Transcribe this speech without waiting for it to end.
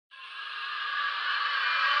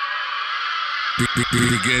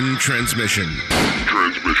Begin transmission.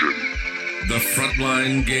 The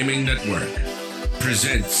Frontline Gaming Network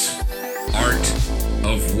presents Art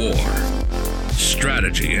of War.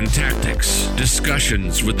 Strategy and tactics.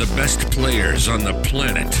 Discussions with the best players on the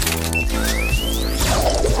planet.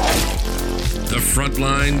 The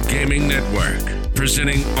Frontline Gaming Network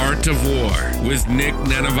presenting Art of War with Nick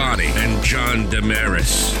Nanavati and John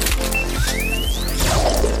Damaris.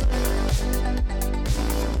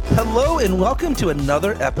 Hello and welcome to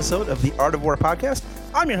another episode of the Art of War podcast.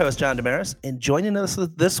 I'm your host, John Damaris, and joining us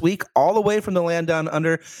this week, all the way from the land down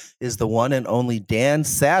under, is the one and only Dan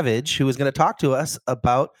Savage, who is going to talk to us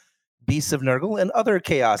about Beasts of Nurgle and other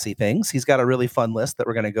chaosy things. He's got a really fun list that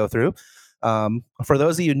we're going to go through. For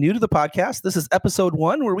those of you new to the podcast, this is episode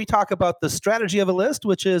 1, where we talk about the strategy of a list,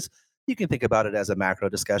 which is, you can think about it as a macro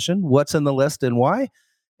discussion. What's in the list and why?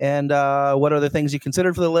 And what are the things you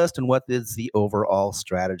considered for the list, and what is the overall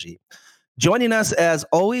strategy? Joining us, as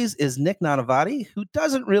always, is Nick Nanavati, who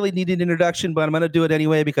doesn't really need an introduction, but I'm going to do it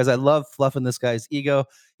anyway because I love fluffing this guy's ego.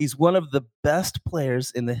 He's one of the best players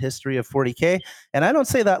in the history of 40K, and I don't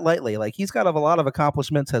say that lightly. Like, he's got a lot of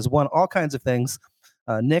accomplishments, has won all kinds of things.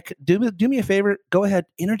 Nick, do me a favor. Go ahead,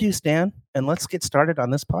 introduce Dan, and let's get started on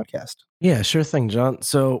this podcast. Yeah, sure thing, John.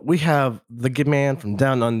 So we have the good man from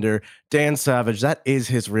down under, Dan Savage. That is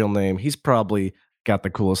his real name. He's probably got the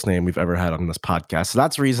coolest name we've ever had on this podcast. So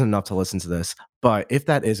that's reason enough to listen to this. But if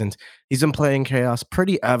that isn't, he's been playing Chaos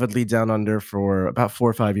pretty avidly down under for about 4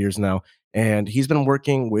 or 5 years now. And he's been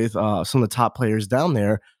working with some of the top players down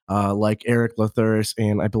there, like Eric Lothuris,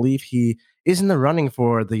 and I believe he is in the running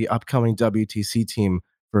for the upcoming WTC team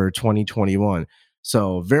for 2021.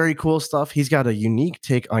 So very cool stuff. He's got a unique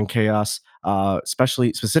take on Chaos,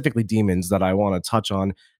 specifically demons, that I want to touch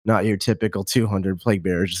on, not your typical 200 plague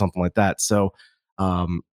bearers or something like that. So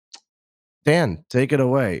Dan, take it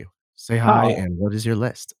away. Say hi, and what is your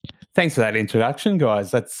list? Thanks for that introduction, guys.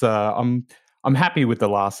 That's I'm happy with the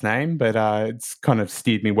last name, but it's kind of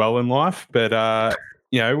steered me well in life. But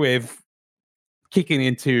we're kicking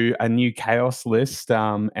into a new Chaos list,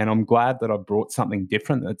 and I'm glad that I brought something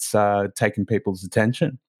different that's taken people's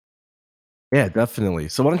attention. Yeah, definitely.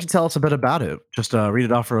 So why don't you tell us a bit about it? Just read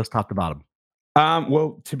it off for us top to bottom.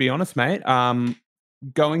 Well, to be honest, mate,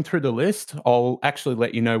 going through the list, I'll actually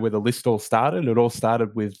let you know where the list all started. It all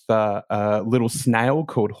started with a little snail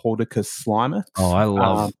called Hordicus Slimus. Oh, I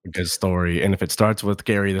love a good story. And if it starts with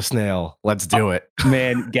Gary the Snail, let's do it.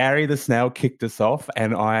 Man, Gary the Snail kicked us off,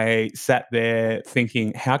 and I sat there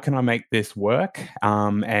thinking, how can I make this work?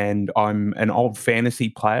 And I'm an old fantasy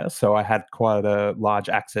player, so I had quite a large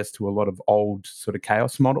access to a lot of old sort of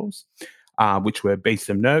Chaos models. Which were Beasts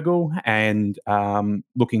of Nurgle, and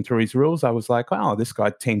looking through his rules, I was like, oh, this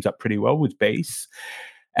guy teams up pretty well with Beasts.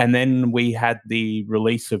 And then we had the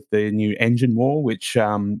release of the new Engine War, which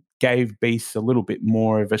gave Beasts a little bit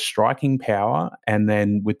more of a striking power. And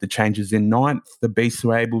then with the changes in 9th, the Beasts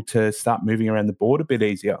were able to start moving around the board a bit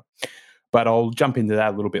easier. But I'll jump into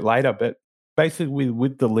that a little bit later. But basically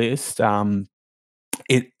with the list,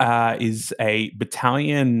 it is a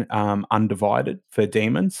battalion undivided for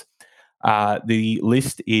demons. The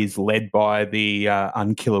list is led by the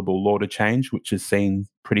unkillable Lord of Change, which has seen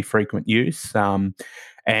pretty frequent use,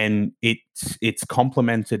 and it's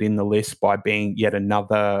complemented in the list by being yet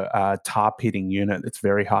another tar-pitting unit that's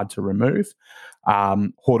very hard to remove.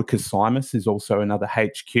 Hordicus Slimus is also another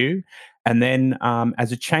HQ, and then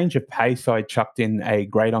as a change of pace, I chucked in a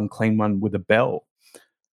Great Unclean One with a bell.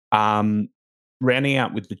 Rounding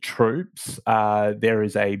out with the troops, there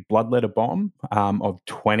is a Bloodletter Bomb of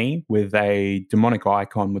 20 with a demonic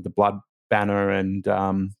icon with the blood banner and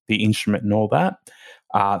the instrument and all that.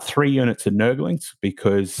 3 units of Nurglings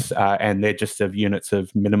because, and they're just of units of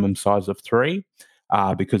minimum size of 3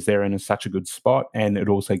 because they're in such a good spot. And it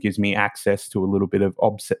also gives me access to a little bit of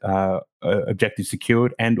objective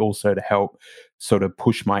secured, and also to help sort of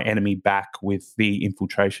push my enemy back with the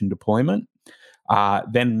infiltration deployment.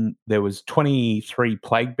 Then there was 23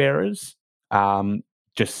 plague bearers,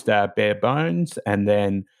 just bare bones. And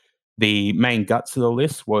then the main guts of the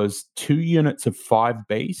list was 2 units of 5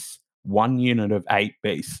 beasts, 1 unit of 8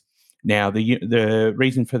 beasts. Now, the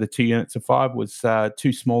reason for the 2 units of 5 was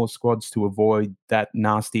 2 smaller squads to avoid that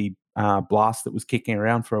nasty blast that was kicking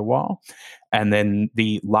around for a while. And then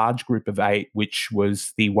the large group of 8, which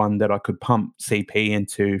was the one that I could pump CP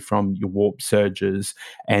into from your Warp Surges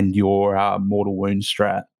and your Mortal Wound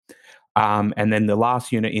strat. And then the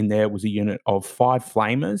last unit in there was a unit of 5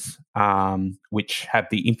 Flamers, which have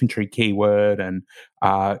the infantry keyword and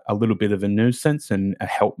a little bit of a nuisance and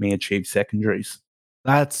help me achieve secondaries.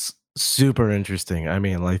 That's Super interesting. I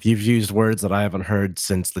mean, like you've used words that I haven't heard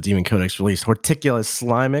since the Demon Codex released. Horticulus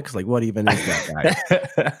Slimix. Like, what even is that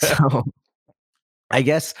guy? So I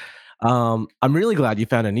guess I'm really glad you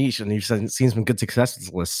found a niche and you've seen some good success with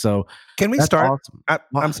this list. So Can we that's start? awesome.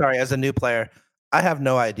 I'm sorry, as a new player, I have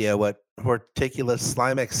no idea what Horticulus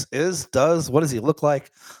Slimix is, does. What does he look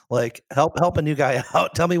like? Like, help a new guy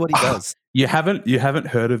out. Tell me what he does. You haven't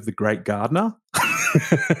heard of the Great Gardener?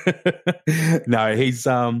 No, he's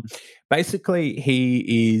basically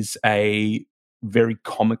he is a very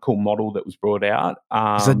comical model that was brought out.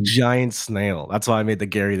 He's a giant snail. That's why I made the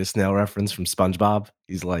Gary the Snail reference from SpongeBob.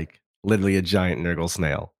 He's like literally a giant Nurgle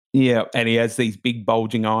snail. Yeah, and he has these big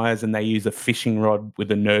bulging eyes, and they use a fishing rod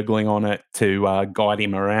with a Nurgling on it to guide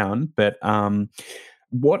him around. But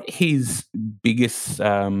what his biggest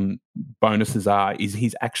bonuses are is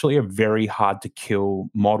he's actually a very hard to kill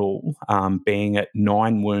model, being at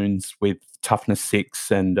 9 wounds with toughness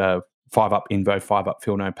 6 and 5 up invo, 5 up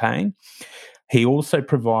feel no pain. He also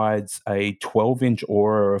provides a 12-inch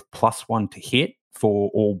aura of +1 to hit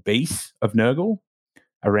for all beasts of Nurgle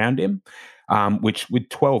around him, which with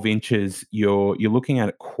 12 inches, you're looking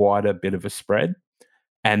at quite a bit of a spread.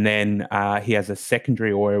 And then he has a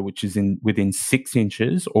secondary aura, which is within 6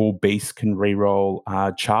 inches. All beasts can reroll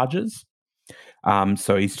charges.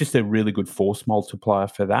 So he's just a really good force multiplier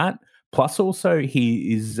for that. Plus, also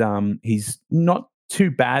he's not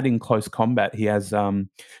too bad in close combat. He has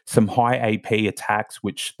some high AP attacks,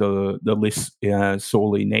 which the list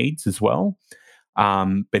sorely needs as well.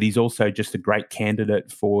 But he's also just a great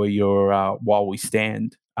candidate for your While We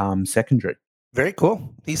Stand secondary. Very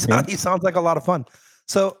cool. He sounds like a lot of fun.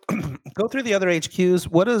 So go through the other HQs.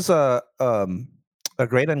 What does a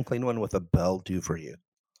Great Unclean One with a bell do for you?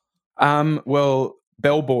 Well,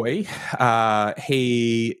 Bellboy,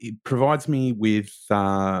 he provides me with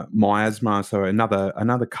miasma, so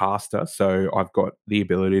another caster. So I've got the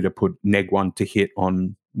ability to put neg 1 to hit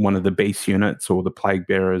on one of the beast units or the plague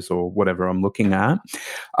bearers or whatever I'm looking at.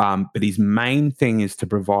 But his main thing is to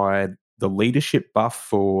provide the leadership buff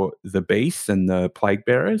for the beasts and the plague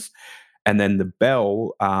bearers, and then the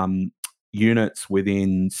bell units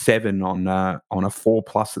within 7 on a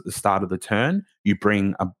 4+ at the start of the turn. You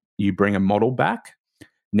bring a model back.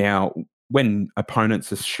 Now, when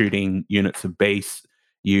opponents are shooting units of beasts,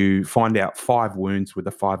 you find out 5 wounds with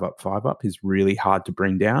a 5 up, 5 up is really hard to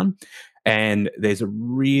bring down. And there's a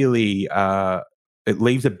really, it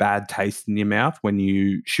leaves a bad taste in your mouth when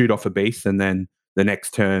you shoot off a beast and then the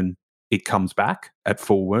next turn it comes back at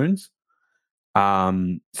full wounds.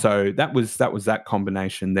 So that was that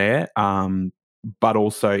combination there. But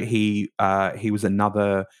also he was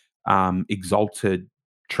another exalted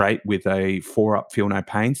trait with a 4 up feel no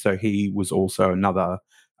pain. So he was also another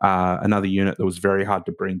unit that was very hard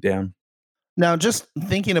to bring down. Now, just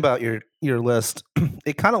thinking about your list,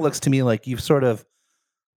 it kind of looks to me like you've sort of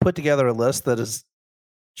put together a list that is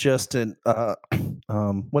just an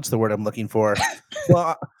what's the word I'm looking for?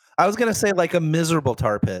 Well, I was gonna say like a miserable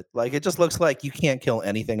tar pit. Like it just looks like you can't kill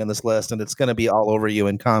anything in this list, and it's gonna be all over you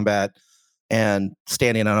in combat and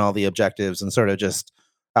standing on all the objectives and sort of just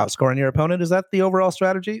outscoring your opponent. Is that the overall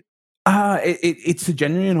strategy? It's a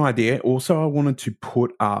genuine idea. Also, I wanted to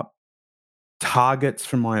put up targets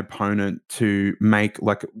for my opponent to make,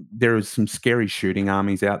 like, there is some scary shooting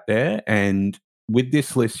armies out there, and with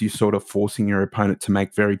this list, you're sort of forcing your opponent to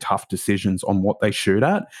make very tough decisions on what they shoot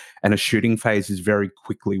at, and a shooting phase is very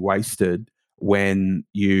quickly wasted when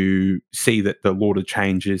you see that the Lord of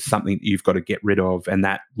Change is something that you've got to get rid of, and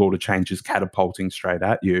that Lord of Change is catapulting straight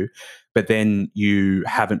at you, but then you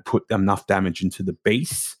haven't put enough damage into the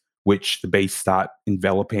beasts, which the beasts start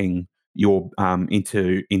enveloping your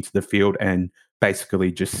into the field and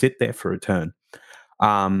basically just sit there for a turn.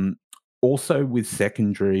 Also with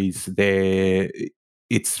secondaries,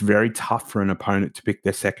 it's very tough for an opponent to pick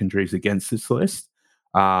their secondaries against this list,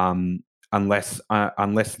 unless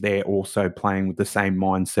they're also playing with the same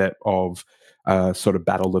mindset of sort of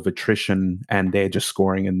battle of attrition, and they're just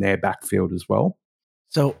scoring in their backfield as well.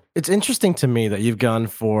 So it's interesting to me that you've gone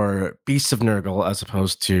for Beasts of Nurgle as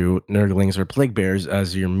opposed to Nurglings or Plague Bears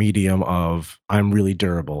as your medium of I'm really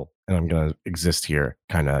durable and I'm going to exist here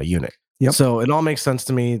kind of unit. Yep. So it all makes sense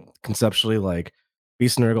to me conceptually. Like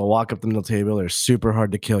Beast of Nurgle walk up the middle table, they're super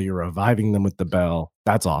hard to kill. You're reviving them with the bell.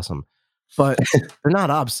 That's awesome. But they're not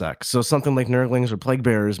obsec. So something like Nurglings or Plague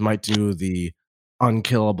Bearers might do the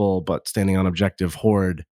unkillable but standing on objective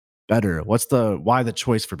horde better. Why the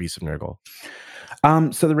choice for Beasts of Nurgle?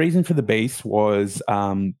 So the reason for the beast was,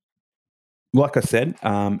 like I said,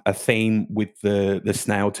 a theme with the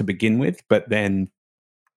snail to begin with, but then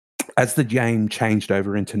as the game changed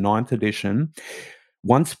over into 9th edition,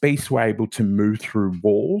 once beasts were able to move through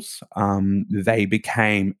walls, they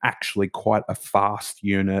became actually quite a fast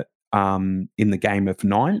unit in the game of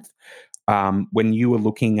ninth. When you were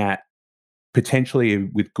looking at potentially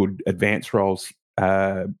with good advance rolls,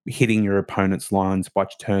 hitting your opponent's lines by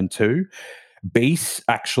turn 2, beasts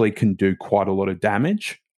actually can do quite a lot of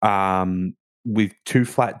damage with 2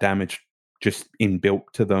 flat damage just inbuilt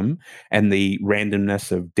to them, and the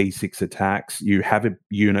randomness of D6 attacks. You have a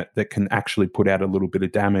unit that can actually put out a little bit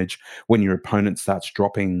of damage when your opponent starts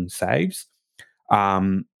dropping saves.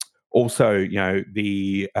 Also,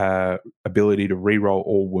 the ability to reroll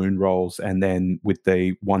all wound rolls, and then with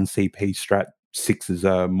the 1 CP strat, 6 is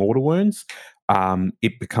mortal wounds,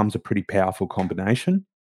 it becomes a pretty powerful combination.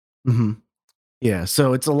 Mm-hmm. Yeah,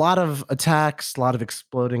 so it's a lot of attacks, a lot of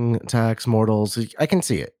exploding attacks, mortals. I can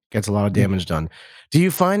see it. Gets a lot of damage done. Do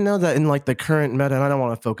you find though that in like the current meta, and I don't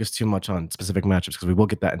want to focus too much on specific matchups because we will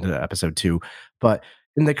get that into episode 2, but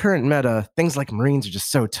in the current meta, things like Marines are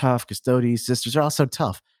just so tough, Custodes, Sisters are all so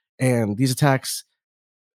tough. And these attacks,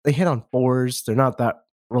 they hit on 4s. They're not that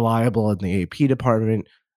reliable in the AP department.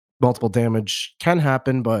 Multiple damage can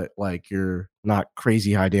happen, but like you're not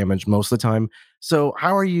crazy high damage most of the time. So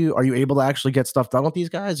how are you able to actually get stuff done with these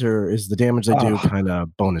guys, or is the damage they do kind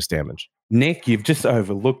of bonus damage? Nick, you've just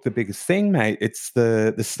overlooked the biggest thing, mate. It's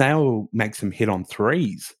the snail makes them hit on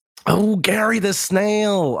 3s. Oh, Gary the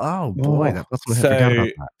snail. Oh boy, that's what I forgot about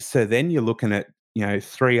that. So then you're looking at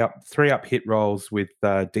 3 up hit rolls with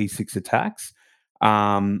D6 attacks.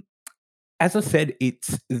 As I said,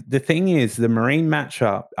 it's the thing is the Marine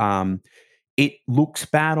matchup. It looks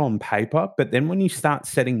bad on paper, but then when you start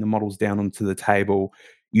setting the models down onto the table,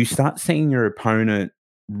 you start seeing your opponent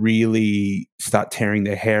really start tearing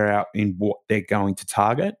their hair out in what they're going to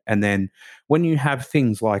target. And then when you have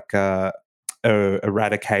things like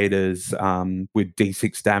eradicators with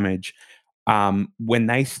D6 damage, when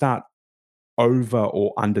they start over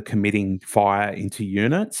or under committing fire into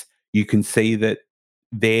units, you can see that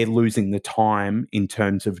they're losing the time in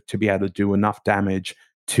terms of to be able to do enough damage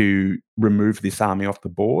to remove this army off the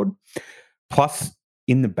board. Plus,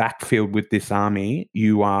 in the backfield with this army,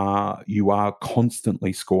 you are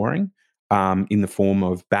constantly scoring in the form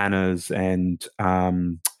of banners and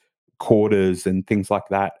quarters and things like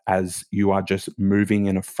that, as you are just moving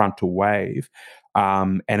in a frontal wave.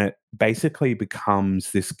 And it basically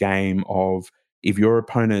becomes this game of, if your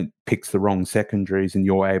opponent picks the wrong secondaries and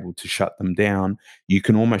you're able to shut them down, you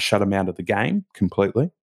can almost shut them out of the game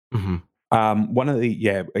completely. Mm-hmm. One of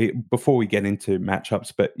the before we get into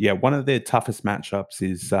matchups, but one of the toughest matchups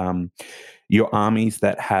is your armies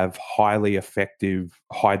that have highly effective,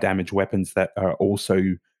 high damage weapons that are also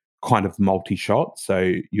kind of multi-shot.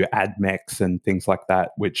 So your AdMechs and things like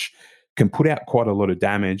that, which can put out quite a lot of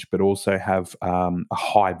damage, but also have a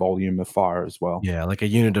high volume of fire as well. Yeah, like a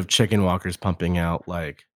unit of chicken walkers pumping out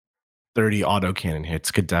like 30 autocannon hits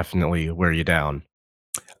could definitely wear you down.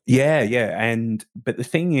 Yeah. But the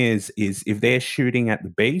thing is if they're shooting at the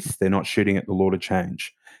beast, they're not shooting at the Lord of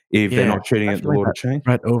Change. If they're not shooting at the Lord of Change,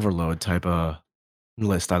 threat overload type of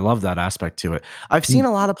list. I love that aspect to it. I've seen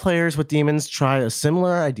a lot of players with demons try a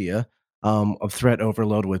similar idea of threat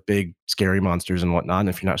overload with big scary monsters and whatnot. And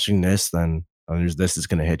if you're not shooting this, then there's this is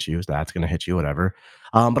going to hit you, that's going to hit you, whatever.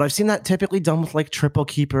 But I've seen that typically done with like triple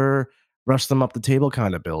keeper, rush them up the table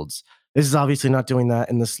kind of builds. This is obviously not doing that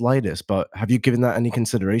in the slightest, but have you given that any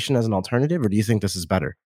consideration as an alternative, or do you think this is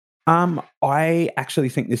better? I actually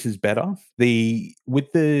think this is better.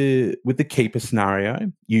 With the keeper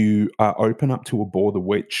scenario, you open up to abhor the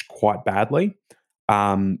witch quite badly,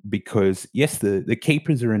 because yes, the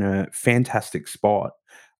keepers are in a fantastic spot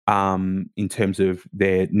in terms of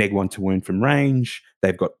their neg 1 to wound from range.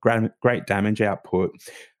 They've got great damage output,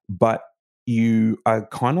 but you are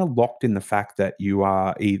kind of locked in the fact that you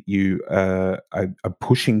are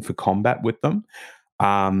pushing for combat with them.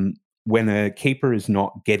 When a keeper is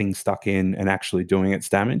not getting stuck in and actually doing its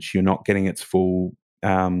damage, you're not getting its full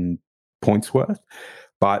points worth.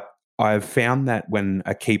 But I've found that when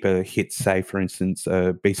a keeper hits, say, for instance,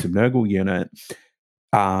 a Beast of Nurgle unit,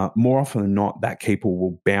 more often than not, that keeper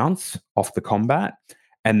will bounce off the combat,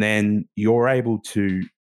 and then you're able to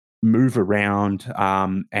move around.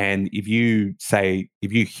 And if you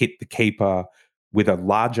hit the keeper with a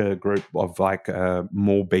larger group of like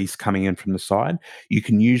more beasts coming in from the side, you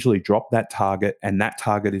can usually drop that target, and that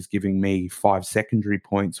target is giving me 5 secondary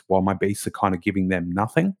points while my beasts are kind of giving them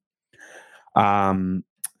nothing.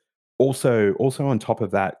 Also on top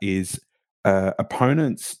of that is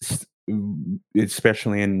opponents,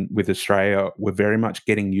 especially with Australia, we're very much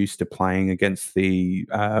getting used to playing against the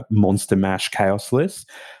Monster Mash Chaos list.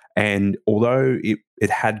 And although it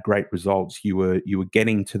had great results, you were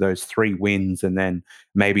getting to those 3 wins, and then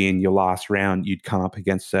maybe in your last round you'd come up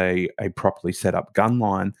against a properly set up gun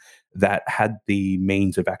line that had the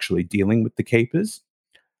means of actually dealing with the keepers.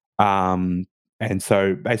 And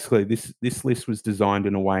so basically this list was designed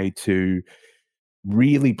in a way to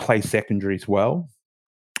really play secondaries well,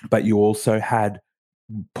 but you also had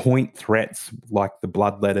point threats like the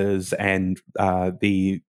Bloodletters and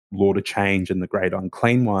the Lord of Change and the Great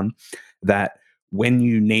Unclean One, that when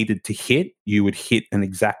you needed to hit, you would hit an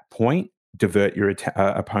exact point, divert your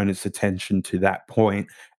opponent's attention to that point,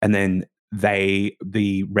 and then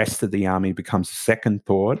the rest of the army becomes a second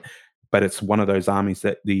thought. But it's one of those armies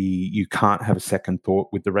that you can't have a second thought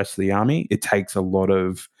with the rest of the army. It takes a lot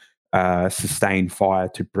of sustained fire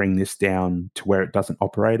to bring this down to where it doesn't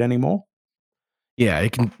operate anymore. Yeah,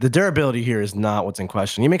 it can. The durability here is not what's in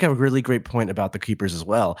question. You make a really great point about the keepers as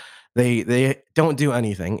well. They don't do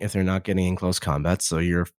anything if they're not getting in close combat. So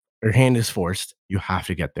your hand is forced. You have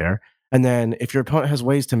to get there. And then if your opponent has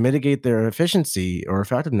ways to mitigate their efficiency or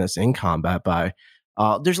effectiveness in combat by,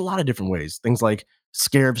 there's a lot of different ways. Things like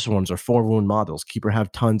Scarab Swarms or 4-wound models. Keeper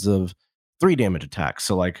have tons of 3 damage attacks.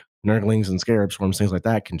 So like Nurglings and Scarab Swarms, things like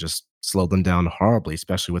that can just slow them down horribly,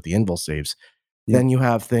 especially with the invul saves. Then you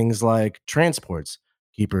have things like transports.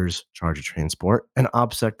 Keepers charge a transport, and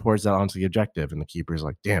OBSEC pours that onto the objective, and the keeper's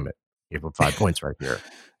like, damn it, gave up 5 points right here.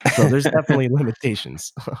 So there's definitely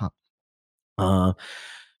limitations.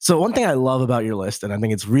 So one thing I love about your list, and I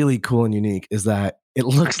think it's really cool and unique, is that it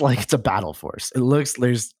looks like it's a battle force. It looks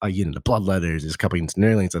there's a unit of Bloodletters, there's a couple units of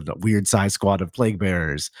Nurglings, a weird size squad of Plague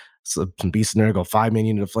Bearers, some Beasts of Nurgle, 5-man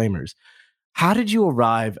unit of Flamers. How did you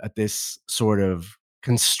arrive at this sort of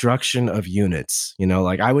construction of units? You know,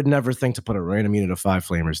 like I would never think to put a random unit of 5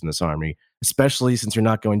 Flamers in this army, especially since you're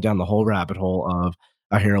not going down the whole rabbit hole of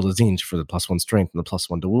a Herald of Tzeentch for the +1 strength and the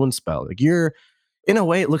 +1 to wound spell. Like you're, in a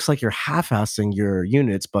way, it looks like you're half-assing your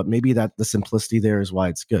units, but maybe that the simplicity there is why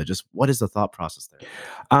it's good. Just what is the thought process there?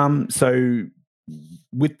 So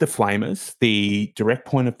with the Flamers, the direct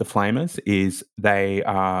point of the Flamers is they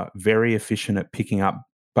are very efficient at putting up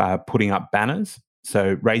banners.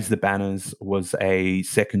 So Raise the Banners was a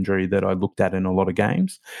secondary that I looked at in a lot of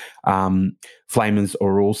games. Flamers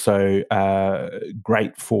are also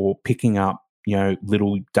great for picking up,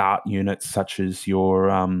 little dart units such as your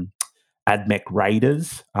AdMech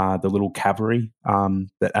Raiders, the little cavalry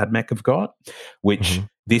that AdMech have got, which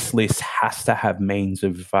this list has to have means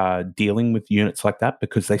of dealing with units like that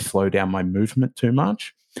because they slow down my movement too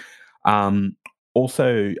much.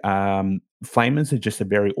 Also, Flamers are just a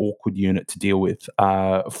very awkward unit to deal with.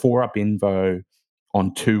 4-up invo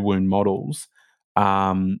on 2-wound models,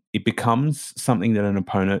 it becomes something that an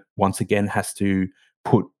opponent, once again, has to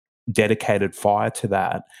put dedicated fire to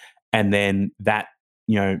that. And then that,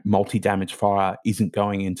 multi-damage fire isn't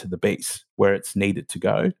going into the beast where it's needed to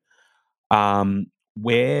go.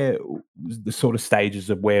 Where the sort of stages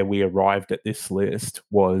of where we arrived at this list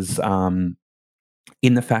was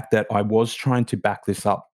in the fact that I was trying to back this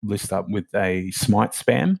list up with a smite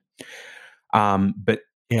spam. But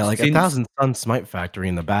yeah, like 1,000 Sun Smite Factory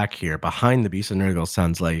in the back here behind the Beast of Nurgle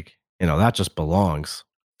sounds like, that just belongs.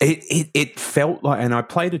 It felt like, and I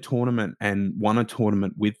played a tournament and won a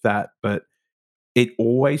tournament with that, but it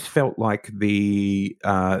always felt like the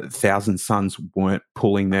 1,000 Suns weren't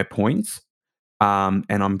pulling their points. And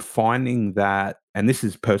I'm finding that, and this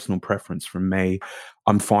is personal preference from me,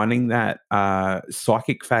 I'm finding that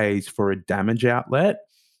Psychic Phase for a damage outlet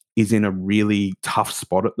is in a really tough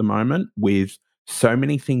spot at the moment with so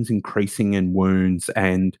many things increasing in wounds,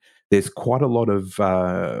 and there's quite a lot of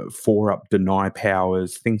 4-up deny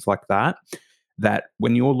powers, things like that, that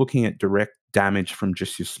when you're looking at direct damage from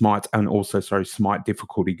just your smites, and also, smite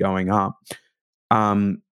difficulty going up,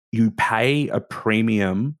 you pay a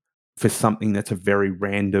premium for something that's a very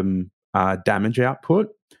random damage output.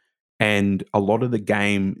 And a lot of the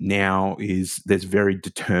game now is there's very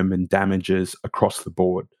determined damages across the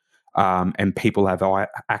board. And people have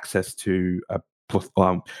access to,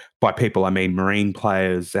 by people I mean Marine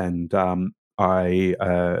players and the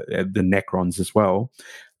Necrons as well.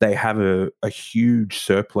 They have a huge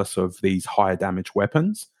surplus of these higher damage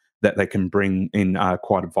weapons that they can bring in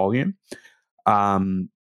quite a volume.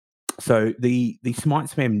 So the Smite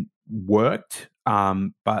Spam worked,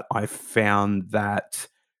 but I found that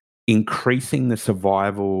increasing the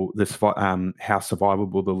survival, how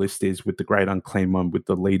survivable the list is with the Great Unclean One, with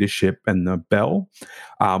the leadership and the bell,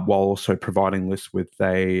 while also providing lists with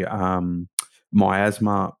a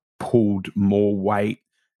miasma pulled more weight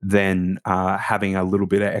than having a little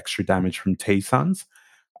bit of extra damage from T-Suns.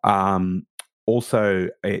 also,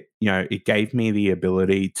 it gave me the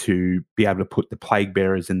ability to be able to put the plague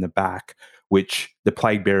bearers in the back, which the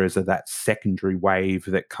plague bearers are that secondary wave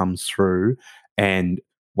that comes through and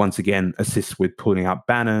once again assists with putting up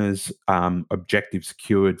banners, objectives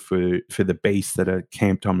secured for the beasts that are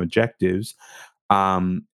camped on objectives.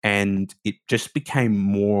 And it just became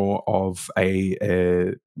more of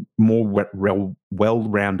a more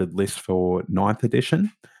well-rounded list for 9th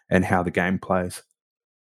edition and how the game plays.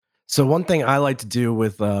 So one thing I like to do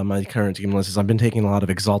with my current team list is I've been taking a lot of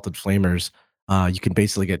Exalted Flamers. You can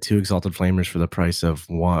basically get 2 Exalted Flamers for the price of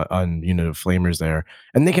one unit of Flamers there.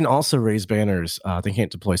 And they can also raise banners. They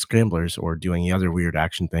can't deploy Scramblers or do any other weird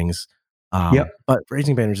action things. Yep. But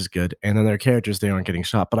raising banners is good. And then their characters, they aren't getting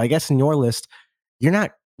shot. But I guess in your list, you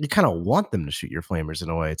kind of want them to shoot your Flamers in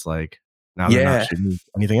a way. It's like, now they're not shooting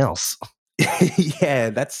anything else.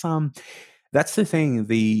 Yeah, that's the thing.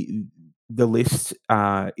 The list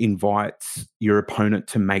invites your opponent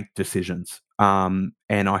to make decisions. And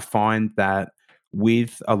I find that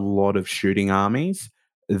with a lot of shooting armies,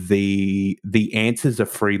 the answers are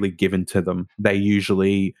freely given to them. They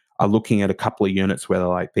usually are looking at a couple of units where they're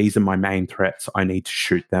like, these are my main threats, I need to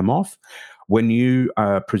shoot them off. When you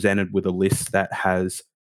are presented with a list that has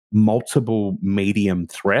multiple medium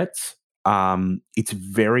threats, it's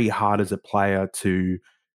very hard as a player to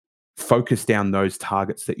focus down those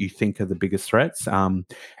targets that you think are the biggest threats,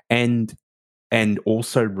 and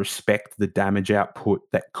also respect the damage output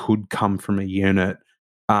that could come from a unit.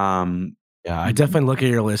 Yeah, I definitely look at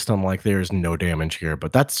your list. I'm like, there's no damage here,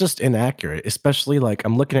 but that's just inaccurate. Especially like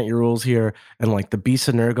I'm looking at your rules here, and like the Beast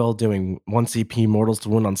of Nurgle doing 1 CP mortals to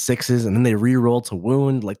wound on 6s, and then they re-roll to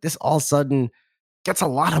wound. Like this all of a sudden gets a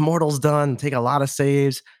lot of mortals done, take a lot of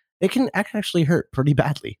saves. It can actually hurt pretty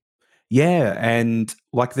badly. Yeah, and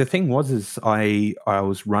like the thing is I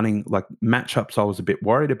was running like matchups I was a bit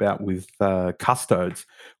worried about with custodes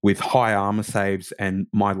with high armor saves and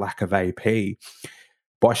my lack of AP.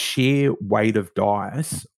 By sheer weight of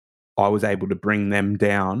dice, I was able to bring them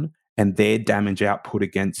down, and their damage output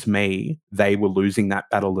against me, they were losing that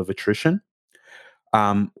battle of attrition.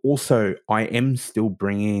 Also, I am still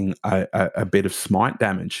bringing a bit of smite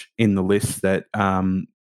damage in the list that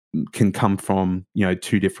can come from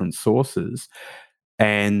 2 different sources,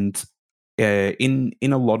 and in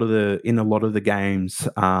a lot of the games,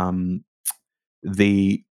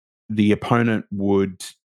 the opponent would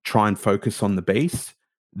try and focus on the beast.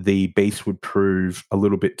 The beast would prove a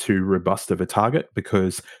little bit too robust of a target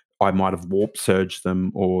because I might have warp surged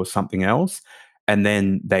them or something else, and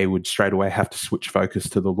then they would straight away have to switch focus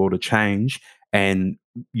to the Lord of Change, and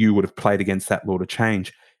you would have played against that Lord of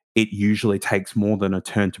Change. It usually takes more than a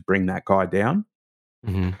turn to bring that guy down.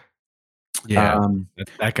 Mm-hmm. Yeah,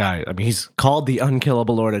 that guy. I mean, he's called the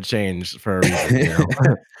unkillable Lord of Change for a reason.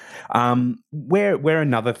 Where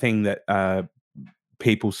another thing that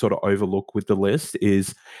people sort of overlook with the list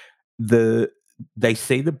is they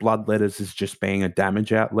see the Bloodletters as just being a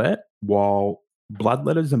damage outlet, while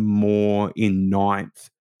Bloodletters are more in 9th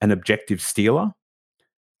an objective stealer.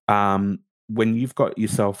 When you've got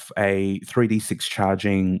yourself a 3d6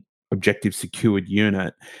 charging objective secured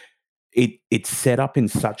unit, it's set up in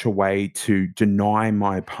such a way to deny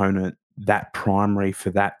my opponent that primary for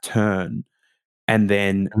that turn, and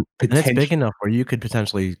then and it's big enough where you could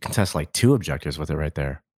potentially contest like 2 objectives with it right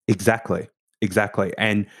there. Exactly.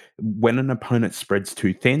 And when an opponent spreads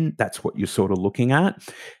too thin, that's what you're sort of looking at.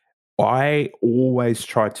 I always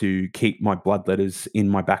try to keep my Bloodletters in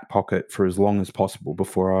my back pocket for as long as possible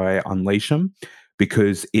before I unleash them,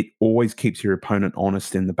 because it always keeps your opponent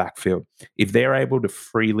honest in the backfield. If they're able to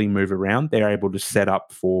freely move around, they're able to set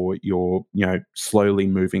up for your, slowly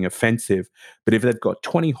moving offensive. But if they've got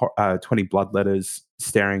 20 Bloodletters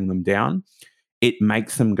staring them down, it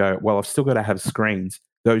makes them go, well, I've still got to have screens.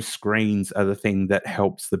 Those screens are the thing that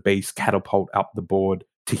helps the beast catapult up the board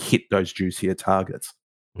to hit those juicier targets.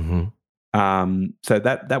 Mm-hmm. So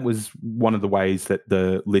that was one of the ways that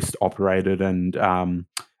the list operated and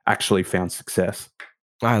actually found success.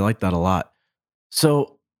 I like that a lot.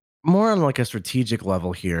 So more on like a strategic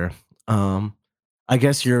level here, I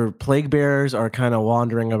guess your plague bearers are kind of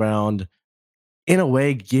wandering around in a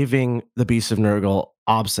way giving the Beast of Nurgle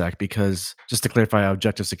OBSEC, because just to clarify how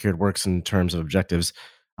objective secured works in terms of objectives,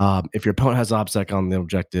 if your opponent has OBSEC on the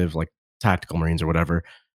objective, like Tactical Marines or whatever,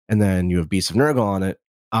 and then you have Beast of Nurgle on it,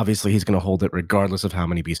 obviously he's going to hold it regardless of how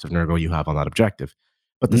many Beast of Nurgle you have on that objective.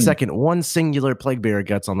 But the second one singular plague bearer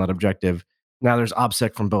gets on that objective, now there's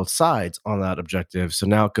OBSEC from both sides on that objective. So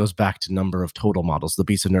now it goes back to number of total models. The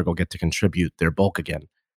Beast of Nurgle get to contribute their bulk again.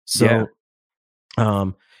 So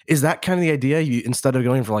Is that kind of the idea? You, instead of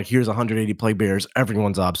going for like, here's 180 plague bears,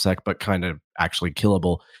 everyone's obsec, but kind of actually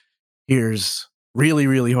killable. Here's really,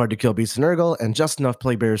 really hard to kill beasts and Nurgle, and just enough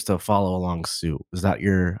plague bears to follow along suit. Is that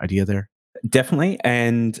your idea there? Definitely.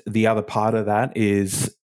 And the other part of that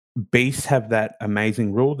is beasts have that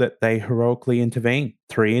amazing rule that they heroically intervene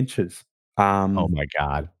 3 inches. Oh my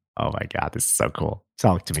God. This is so cool.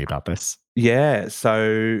 Talk to me about this. Yeah,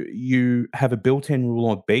 so you have a built-in rule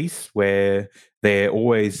on beasts where they're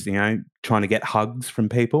always, trying to get hugs from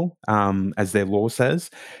people, as their law says.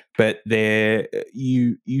 But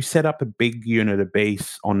you set up a big unit of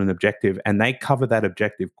beasts on an objective, and they cover that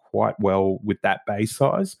objective quite well with that base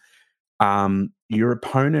size. Your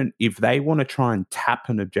opponent, if they want to try and tap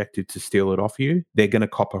an objective to steal it off you, they're going to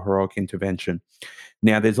cop a heroic intervention.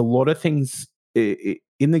 Now, there's a lot of things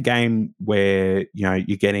in the game where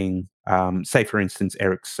you're getting, say for instance,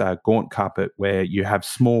 Eric's Gaunt Carpet, where you have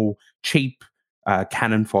small, cheap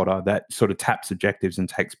cannon fodder that sort of taps objectives and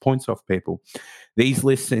takes points off people. These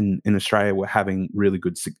lists in Australia were having really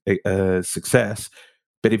good success,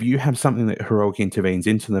 but if you have something that heroic intervenes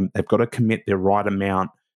into them, they've got to commit their right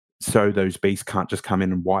amount so those beasts can't just come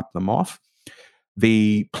in and wipe them off.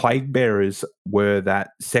 The plague bearers were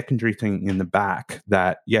that secondary thing in the back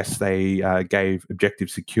that, yes, they gave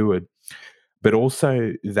objective secured, but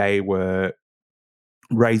also they were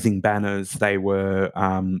raising banners. They were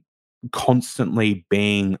constantly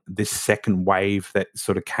being this second wave that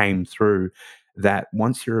sort of came through, that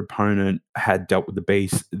once your opponent had dealt with the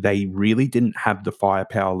beast, they really didn't have the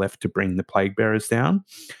firepower left to bring the plague bearers down.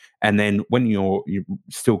 And then when you're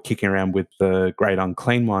still kicking around with the Great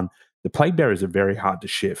Unclean One, the plague bearers are very hard to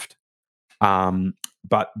shift.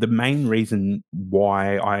 But the main reason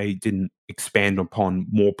why I didn't expand upon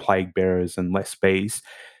more plague bearers and less beasts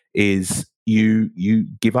is you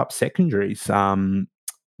give up secondaries.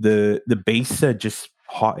 The beasts are just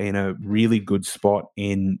hot in a really good spot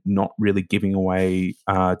in not really giving away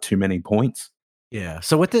too many points. Yeah.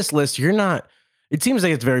 So with this list, you're not. It seems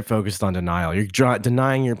like it's very focused on denial. You're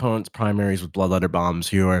denying your opponent's primaries with bloodletter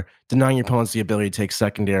bombs. You're denying your opponents the ability to take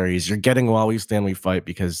secondaries. You're getting while we stand, we fight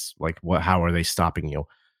because, like, what? How are they stopping you?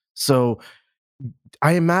 So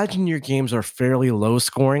I imagine your games are fairly low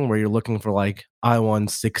scoring, where you're looking for like I won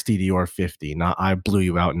 60 to your 50, not I blew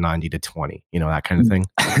you out 90 to 20. That kind of thing.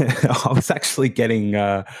 I was actually getting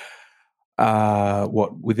with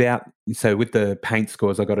the paint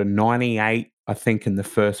scores, I got a 98, I think, in the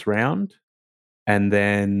first round. And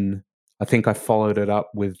then I think I followed it up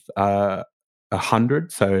with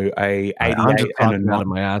 100, so a 88 I'm just and a talking out of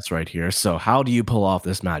my ass right here. So how do you pull off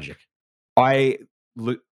this magic? I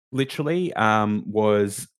literally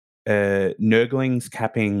was Nurglings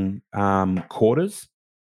capping quarters.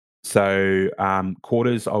 So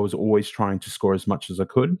quarters, I was always trying to score as much as I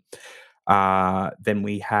could. Then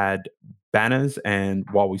we had banners and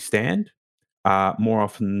while we stand. More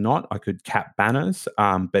often than not, I could cap banners.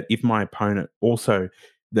 But if my opponent also,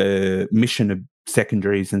 the mission of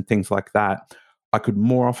secondaries and things like that, I could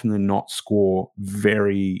more often than not score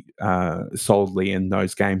very solidly in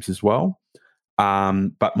those games as well.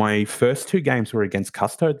 But my first 2 games were against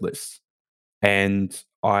custode lists. And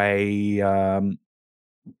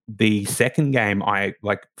the second game,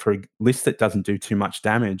 for a list that doesn't do too much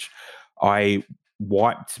damage, I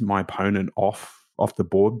wiped my opponent off the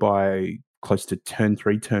board by close to turn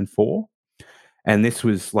 3, turn 4. And this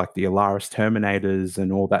was like the Alaris Terminators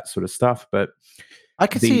and all that sort of stuff. But I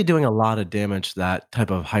could see you doing a lot of damage to that type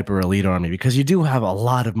of hyper elite army because you do have a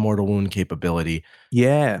lot of mortal wound capability.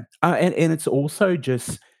 Yeah. And it's also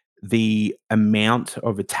just the amount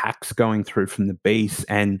of attacks going through from the beast.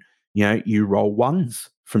 And, you roll ones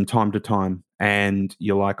from time to time and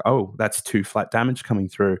you're like, oh, that's 2 flat damage coming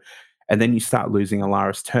through. And then you start losing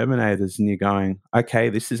Alaris Terminators and you're going, okay,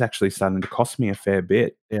 this is actually starting to cost me a fair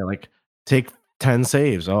bit. Yeah, like take 10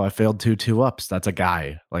 saves. Oh, I failed 2 ups. That's a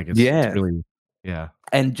guy. Like it's really, yeah.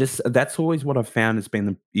 And just that's always what I've found has been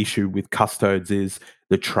the issue with custodes is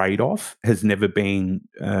the trade-off has never been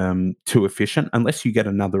too efficient unless you get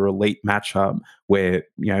another elite matchup where,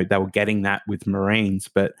 they were getting that with Marines.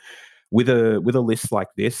 But with a list like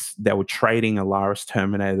this, they were trading Alaris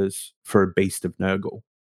Terminators for a Beast of Nurgle.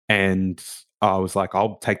 And I was like,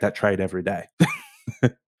 I'll take that trade every day.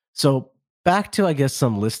 So back to, I guess,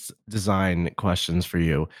 some list design questions for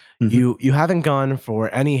you. Mm-hmm. You haven't gone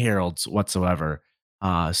for any heralds whatsoever.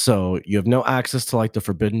 So you have no access to like the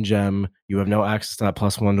Forbidden Gem. You have no access to that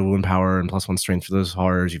 +1 to wound power and +1 strength for those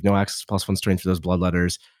horrors. You have no access to +1 strength for those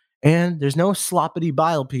bloodletters. And there's no sloppity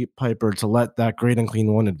bile piper to let that Great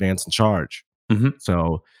Unclean One advance and charge. Mm-hmm.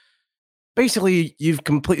 So basically, you've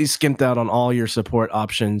completely skimped out on all your support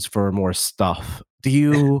options for more stuff. Do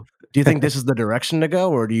you think this is the direction to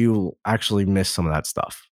go, or do you actually miss some of that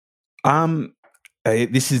stuff?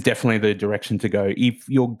 This is definitely the direction to go. If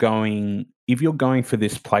you're going for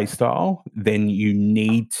this play style, then you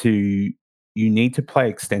need to play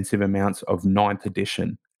extensive amounts of ninth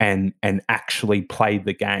edition and actually play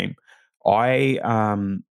the game. I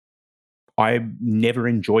never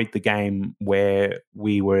enjoyed the game where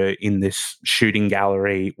we were in this shooting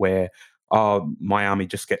gallery where my army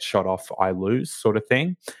just gets shot off, I lose, sort of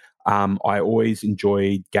thing. I always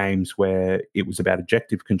enjoyed games where it was about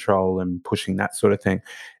objective control and pushing that sort of thing.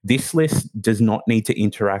 This list does not need to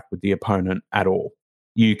interact with the opponent at all.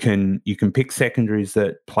 You can pick secondaries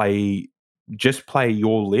that play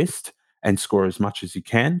your list and score as much as you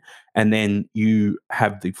can, and then you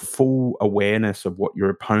have the full awareness of what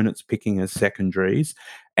your opponent's picking as secondaries.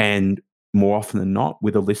 And more often than not,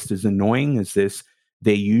 with a list as annoying as this,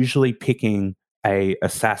 they're usually picking a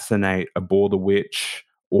assassinate, a bore the witch,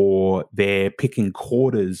 or they're picking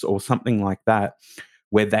quarters or something like that,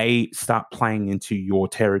 where they start playing into your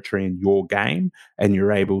territory and your game, and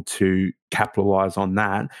you're able to capitalize on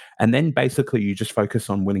that. And then basically you just focus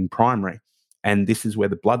on winning primary. And this is where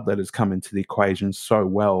the bloodletters come into the equation so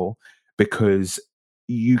well, because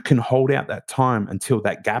you can hold out that time until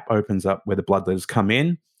that gap opens up where the bloodletters come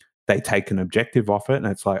in, they take an objective off it, and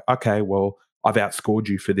it's like, okay, well, I've outscored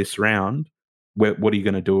you for this round. What are you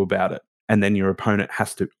going to do about it? And then your opponent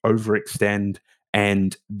has to overextend,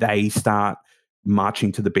 and they start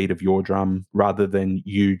marching to the beat of your drum rather than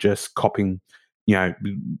you just copying,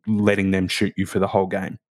 letting them shoot you for the whole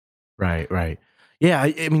game. Right. Yeah,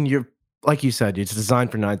 I mean, you're like you said, it's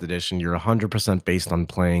designed for 9th edition. You're 100% based on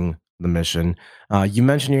playing the mission. You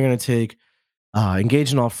mentioned you're going to take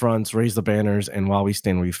engage in all fronts, raise the banners, and while we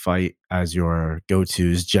stand, we fight as your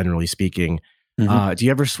go-tos, generally speaking. Do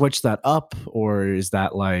you ever switch that up, or is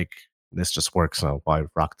that like, this just works, so why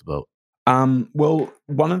rock the boat? Well,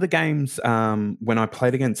 one of the games when I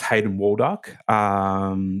played against Hayden Waldock,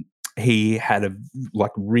 he had it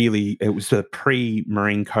was a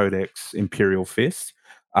pre-Marine Codex Imperial Fist,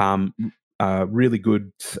 really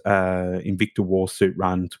good Invicta Warsuit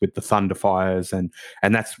runs with the Thunderfires, and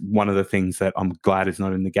that's one of the things that I'm glad is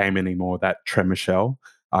not in the game anymore, that Tremor Shell.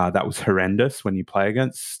 That was horrendous when you play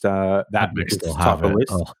against that type of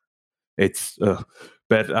list. Oh. It's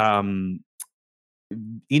but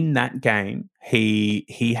in that game,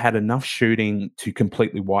 he had enough shooting to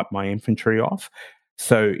completely wipe my infantry off.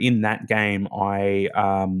 So in that game, I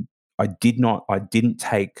didn't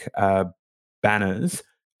take banners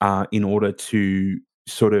in order to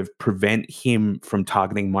sort of prevent him from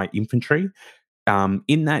targeting my infantry.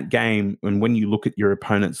 In that game, and when you look at your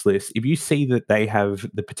opponent's list, if you see that they have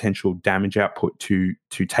the potential damage output to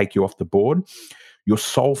take you off the board, your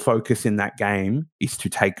sole focus in that game is to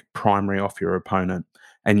take primary off your opponent.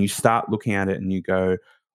 And you start looking at it and you go,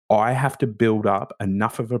 I have to build up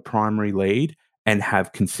enough of a primary lead and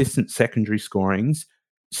have consistent secondary scorings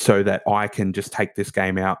so that I can just take this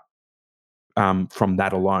game out from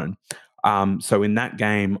that alone. So in that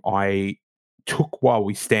game, I took while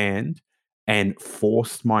we stand and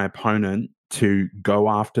forced my opponent to go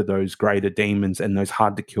after those greater demons and those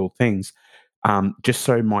hard to kill things, just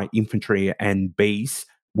so my infantry and beasts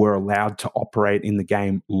were allowed to operate in the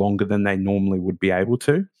game longer than they normally would be able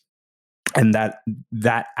to. And that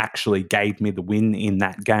actually gave me the win in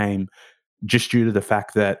that game, just due to the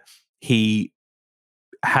fact that he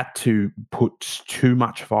had to put too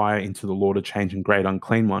much fire into the Lord of Change and Great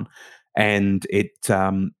Unclean One. And it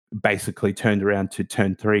basically turned around to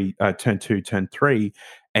turn 2, turn 3,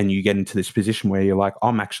 and you get into this position where you're like,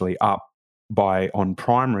 I'm actually up on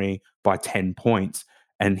primary by 10 points.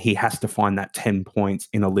 And he has to find that 10 points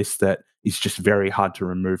in a list that is just very hard to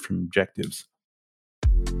remove from objectives.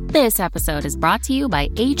 This episode is brought to you by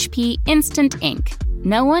HP Instant Ink.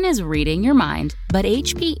 No one is reading your mind, but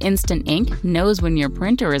HP Instant Ink knows when your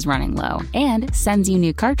printer is running low and sends you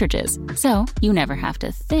new cartridges, so you never have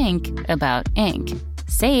to think about ink.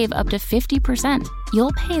 Save up to 50%.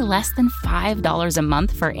 You'll pay less than $5 a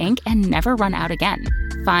month for ink and never run out again.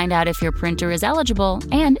 Find out if your printer is eligible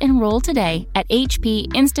and enroll today at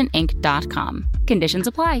hpinstantink.com. Conditions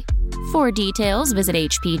apply. For details, visit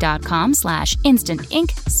hp.com/instantink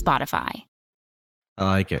Spotify. I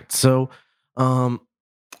like it. So, I'm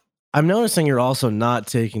noticing you're also not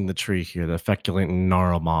taking the tree here, the Feculent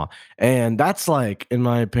Gnarlmaw. And that's, like, in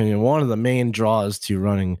my opinion, one of the main draws to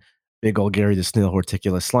running big old Gary the Snail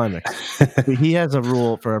Horticulus Slimix. He has a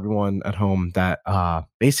rule for everyone at home that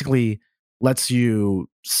basically lets you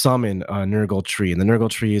summon a Nurgle tree. And the Nurgle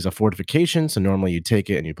tree is a fortification, so normally you take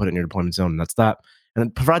it and you put it in your deployment zone, and that's that. And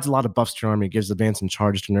it provides a lot of buffs to your army. It gives advance and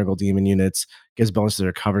charge to Nurgle Demon units, gives bonuses to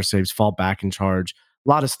their cover saves, fall back and charge. A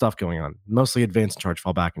lot of stuff going on. Mostly advance and charge,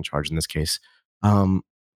 fall back and charge in this case.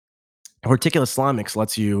 Horticulous Slimix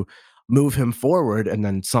lets you move him forward and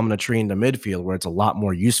then summon a tree into midfield, where it's a lot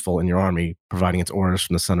more useful in your army, providing its orders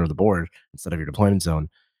from the center of the board instead of your deployment zone.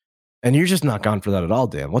 And you're just not gone for that at all,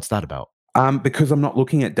 Dan. What's that about? Because I'm not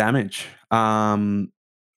looking at damage. I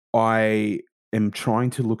am trying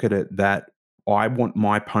to look at it that I want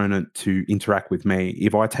my opponent to interact with me.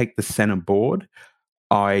 If I take the center board,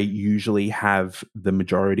 I usually have the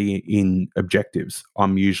majority in objectives.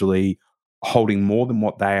 I'm usually holding more than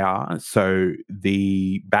what they are. So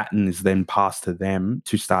the baton is then passed to them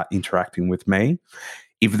to start interacting with me.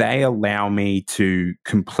 If they allow me to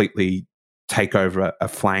completely take over a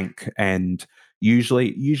flank, and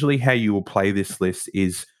usually how you will play this list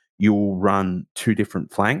is you'll run two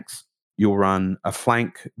different flanks. You'll run a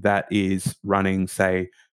flank that is running, say,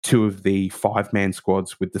 two of the 5-man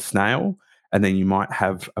squads with the snail, and then you might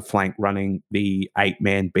have a flank running the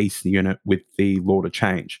 8-man beast unit with the Lord of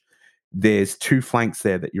Change. There's two flanks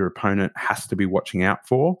there that your opponent has to be watching out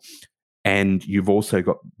for, and you've also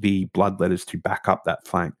got the Bloodletters to back up that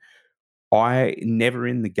flank. I never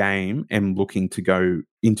in the game am looking to go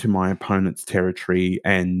into my opponent's territory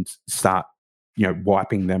and start,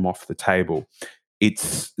 wiping them off the table.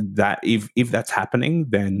 It's that if that's happening,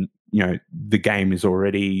 then, the game is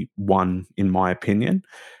already won, in my opinion.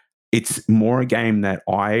 It's more a game that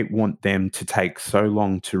I want them to take so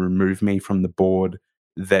long to remove me from the board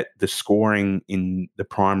that the scoring in the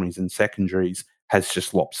primaries and secondaries has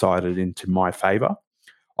just lopsided into my favor.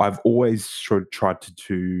 I've always tried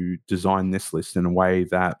to design this list in a way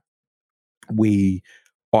that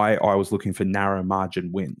I was looking for narrow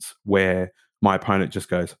margin wins, where my opponent just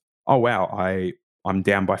goes, oh, wow, I'm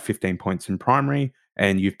down by 15 points in primary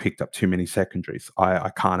and you've picked up too many secondaries. I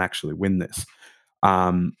can't actually win this.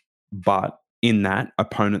 But in that,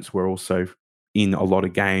 opponents were also in a lot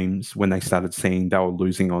of games when they started seeing they were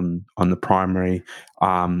losing on the primary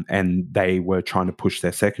and they were trying to push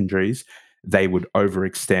their secondaries, they would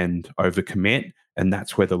overextend, overcommit, and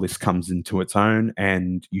that's where the list comes into its own,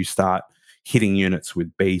 and you start hitting units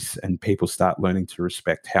with beasts and people start learning to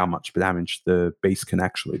respect how much damage the beast can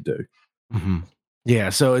actually do. Mm-hmm. Yeah,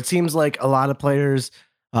 so it seems like a lot of players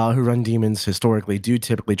who run demons historically do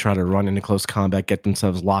typically try to run into close combat, get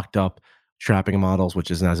themselves locked up, trapping models, which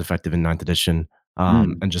isn't as effective in 9th edition,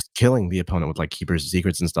 and just killing the opponent with like Keepers of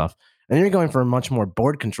Secrets and stuff. And you're going for a much more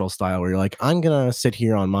board control style where you're like, I'm going to sit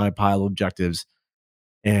here on my pile of objectives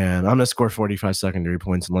and I'm going to score 45 secondary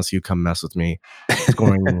points unless you come mess with me.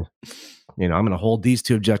 Scoring, I'm going to hold these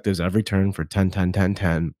two objectives every turn for 10, 10, 10,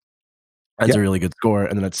 10. That's a really good score.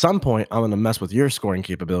 And then at some point, I'm going to mess with your scoring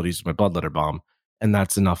capabilities with my Bloodletter Bomb. And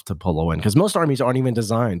that's enough to pull a win. Because most armies aren't even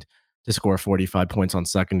designed to score 45 points on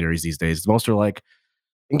secondaries these days. Most are like,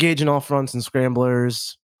 engage in all fronts and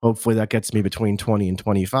scramblers. Hopefully that gets me between 20 and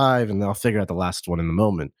 25. And I'll figure out the last one in the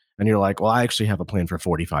moment. And you're like, well, I actually have a plan for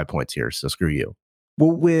 45 points here. So screw you.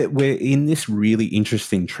 Well, we're in this really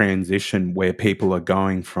interesting transition where people are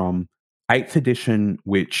going from 8th edition,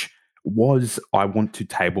 which was, I want to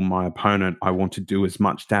table my opponent. I want to do as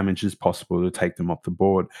much damage as possible to take them off the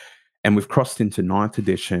board. And we've crossed into 9th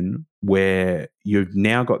edition, where you've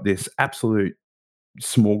now got this absolute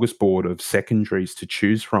smorgasbord of secondaries to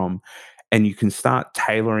choose from. And you can start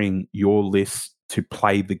tailoring your list to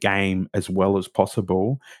play the game as well as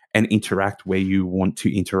possible and interact where you want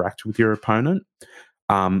to interact with your opponent.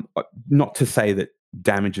 Not to say that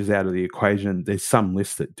damage is out of the equation. There's some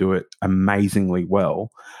lists that do it amazingly well.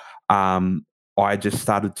 I just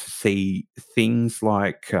started to see things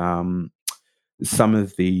like some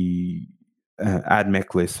of the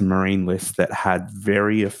AdMech lists and Marine lists that had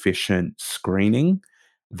very efficient screening,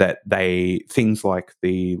 that things like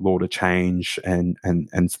the Lord of Change and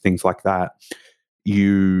things like that,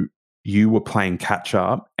 you were playing catch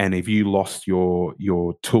up, and if you lost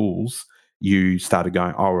your tools, you started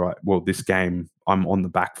going, all right, well, this game I'm on the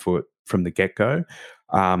back foot from the get-go.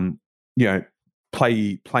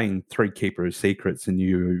 Playing 3 Keeper of Secrets and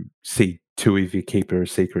you see 2 of your Keeper of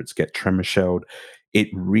Secrets get tremor shelled, it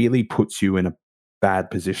really puts you in a bad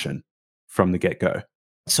position from the get-go.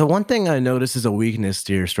 So one thing I noticed is a weakness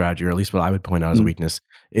to your strategy, or at least what I would point out as a weakness,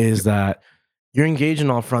 is that your engage in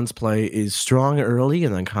all fronts play is strong early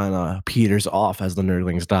and then kind of peters off as the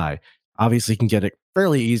Nurglings die. Obviously, you can get it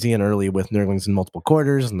fairly easy and early with Nurglings in multiple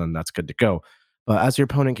quarters, and then that's good to go. But as your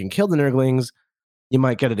opponent can kill the Nurglings, you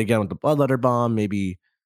might get it again with the Bloodletter Bomb. Maybe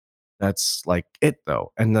that's like it,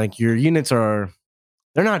 though. And like your units they're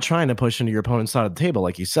not trying to push into your opponent's side of the table,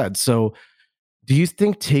 like you said. So do you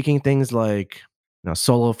think taking things like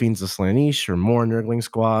solo Fiends of Slaanesh or more Nurgling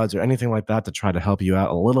squads or anything like that to try to help you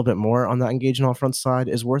out a little bit more on that engagement on front side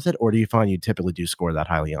is worth it? Or do you find you typically do score that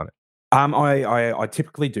highly on it? I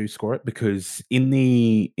typically do score it because in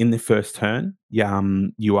the first turn,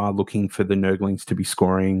 you are looking for the Nurglings to be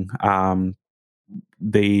scoring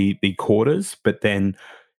the quarters, but then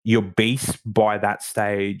your beasts by that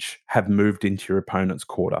stage have moved into your opponent's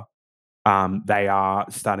quarter. They are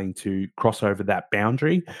starting to cross over that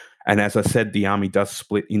boundary, and as I said, the army does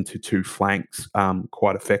split into two flanks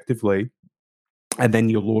quite effectively. And then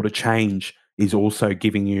your Lord of Change is also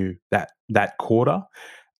giving you that quarter.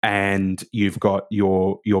 And you've got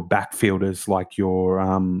your backfielders like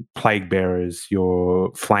your plague bearers,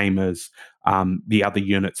 your flamers, the other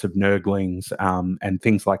units of Nurglings, and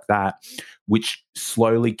things like that, which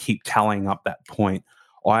slowly keep tallying up that point.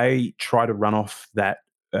 I try to run off that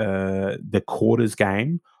the quarters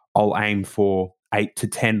game. I'll aim for 8 to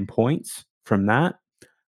 10 points from that.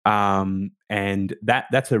 And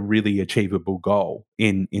that's a really achievable goal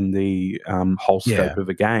in the whole scope of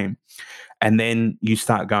a game. And then you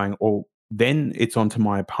start going, then it's onto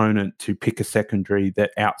my opponent to pick a secondary that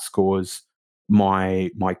outscores my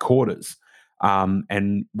quarters.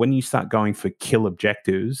 And when you start going for kill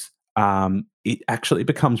objectives, it actually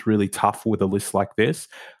becomes really tough with a list like this,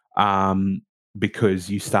 because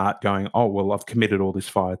you start going, I've committed all this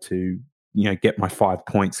fire to get my 5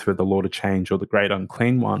 points for the Lord of Change or the Great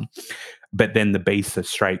Unclean One, but then the beasts are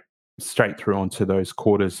straight through onto those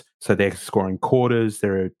quarters. So they're scoring quarters,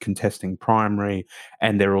 they're contesting primary,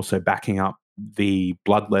 and they're also backing up the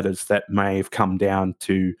bloodletters that may have come down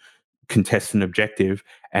to contest an objective.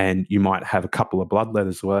 And you might have a couple of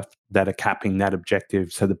bloodletters left that are capping that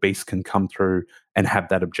objective, so the beast can come through and have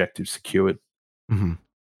that objective secured. Mm-hmm.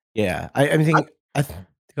 Yeah, I think.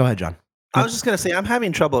 Go ahead, John. I was just going to say, I'm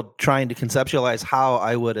having trouble trying to conceptualize how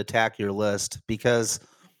I would attack your list, because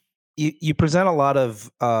you present a lot of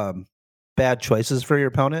bad choices for your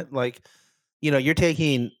opponent. Like, you're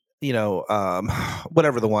taking,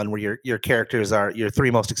 whatever the one where your characters are, your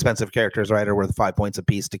 3 most expensive characters, right, are worth 5 points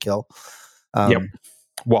apiece to kill. Yep.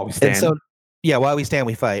 While we stand. While we stand,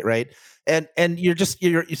 we fight, right? And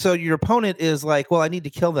so your opponent is like, well, I need to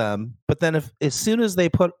kill them. But then as soon as they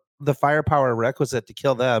put the firepower requisite to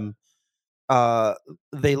kill them,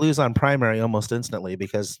 they lose on primary almost instantly,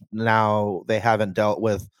 because now they haven't dealt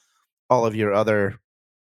with all of your other,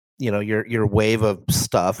 your wave of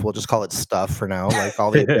stuff. We'll just call it stuff for now, like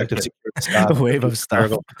all the objective security stuff. Wave of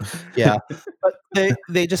stuff. Yeah. But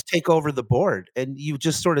they just take over the board, and you've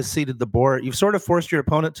just sort of seeded the board. You've sort of forced your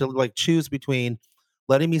opponent to like choose between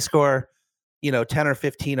letting me score, 10 or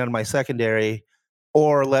 15 on my secondary,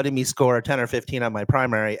 or letting me score 10 or 15 on my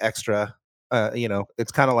primary extra.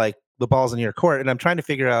 It's kind of like the ball's in your court, and I'm trying to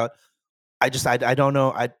figure out. I don't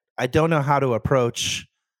know. I don't know how to approach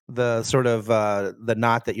the sort of the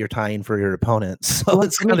knot that you're tying for your opponent. So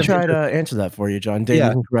let me try to answer that for you, John. Dave,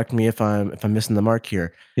 you can correct me if I'm missing the mark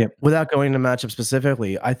here. Yep. Without going into matchup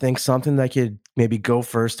specifically, I think something that could maybe go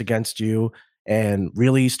first against you and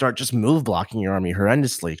really start just move blocking your army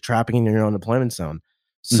horrendously, trapping in your own deployment zone.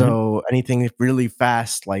 So anything really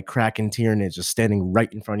fast, like Kraken Tyranids just standing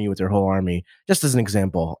right in front of you with their whole army, just as an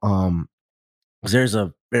example. Because there's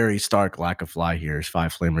a very stark lack of fly here. There's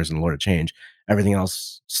 5 flamers and Lord of Change. Everything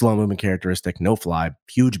else, slow movement characteristic, no fly,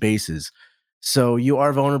 huge bases. So you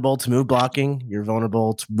are vulnerable to move blocking. You're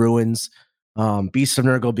vulnerable to ruins. Beasts of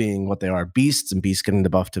Nurgle being what they are, beasts, and beasts getting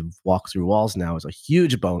the buff to walk through walls now is a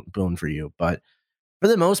huge boon for you. But for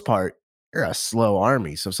the most part, you're a slow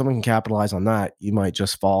army. So if someone can capitalize on that, you might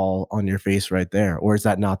just fall on your face right there. Or is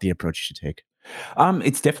that not the approach you should take?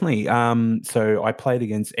 It's definitely. So I played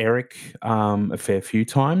against Eric a fair few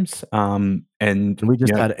times, and we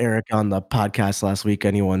just had Eric on the podcast last week.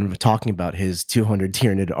 Anyone talking about his 200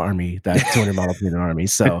 Tyranid army, that 200 model Tyranid army.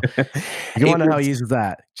 So if you want to know how he uses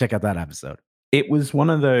that, check out that episode. It was one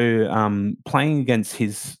of the playing against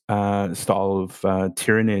his style of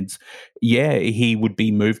Tyranids. Yeah, he would be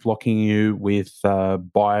move blocking you with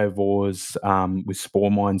biovores, with spore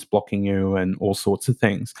mines blocking you, and all sorts of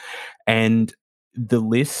things. And the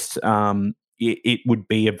list, it would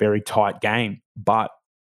be a very tight game. But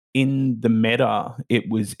in the meta,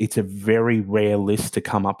 it's a very rare list to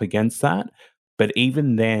come up against that. But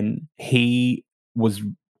even then, he was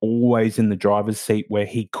always in the driver's seat where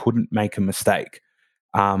he couldn't make a mistake.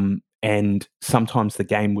 And sometimes the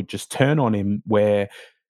game would just turn on him where,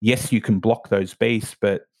 yes, you can block those beasts,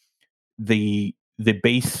 but the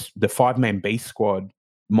 5-man beast squad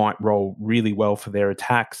might roll really well for their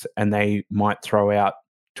attacks, and they might throw out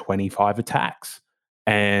 25 attacks.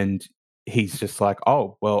 And he's just like,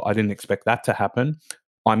 oh, well, I didn't expect that to happen.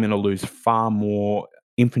 I'm going to lose far more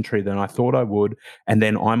infantry than I thought I would. And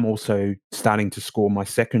then I'm also starting to score my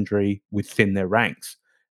secondary within their ranks.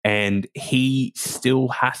 And he still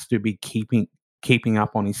has to be keeping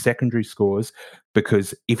up on his secondary scores,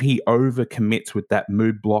 because if he overcommits with that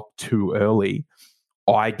mood block too early,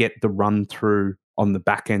 I get the run through on the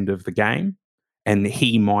back end of the game, and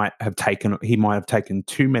he might have taken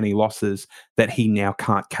too many losses that he now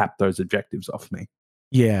can't cap those objectives off me.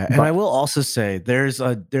 Yeah, and I will also say there's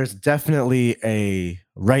definitely a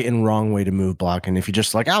right and wrong way to move block, and if you're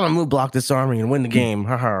just like, I'm gonna move block this army and win the game,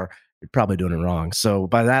 haha, you're probably doing it wrong. So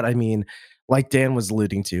by that I mean, like Dan was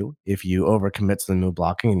alluding to, if you overcommit to the move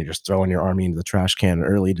blocking and you're just throwing your army into the trash can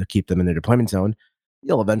early to keep them in their deployment zone,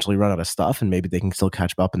 you'll eventually run out of stuff, and maybe they can still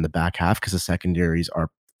catch up in the back half because the secondaries are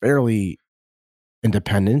fairly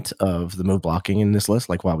independent of the move blocking in this list,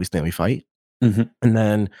 like While We Stand We Fight. Mhm. And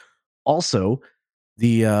then also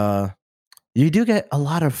the you do get a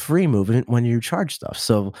lot of free movement when you charge stuff.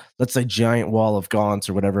 So let's say giant wall of gaunts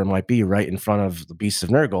or whatever it might be right in front of the beasts of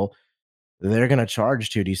Nurgle. They're going to charge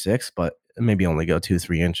 2d6, but maybe only go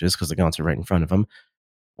 2-3 inches because the gaunts are right in front of them.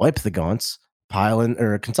 Wipe the gaunts, pile in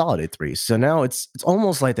or consolidate 3. So now it's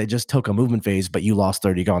almost like they just took a movement phase, but you lost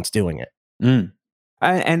 30 gaunts doing it.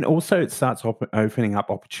 And also it starts opening up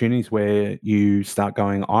opportunities where you start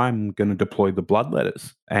going, I'm going to deploy the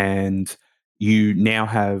bloodletters, and you now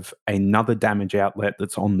have another damage outlet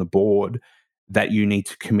that's on the board that you need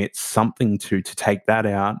to commit something to take that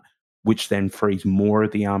out, which then frees more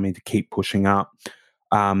of the army to keep pushing up.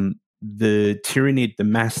 The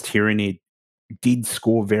mass Tyrannid did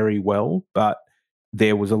score very well, but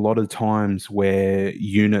there was a lot of times where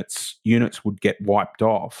units would get wiped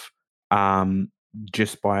off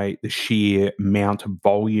just by the sheer amount of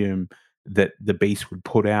volume that the beast would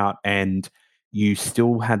put out, and you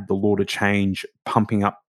still had the Lord of Change pumping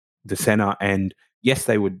up the center. And yes,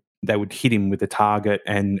 they would hit him with a target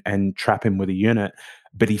and trap him with a unit,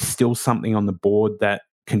 but he's still something on the board that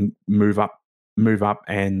can move up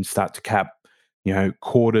and start to cap,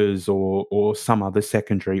 quarters or some other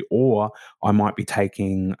secondary. Or I might be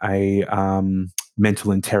taking a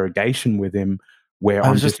mental interrogation with him, where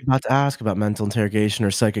I was just about to ask about mental interrogation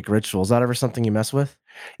or psychic ritual. Is that ever something you mess with?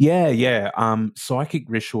 Yeah. Psychic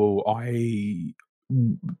ritual, I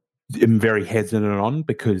am very hesitant on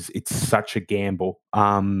because it's such a gamble.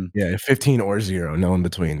 Yeah, 15 or 0, no in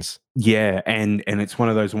betweens. Yeah, and it's one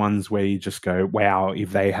of those ones where you just go, wow,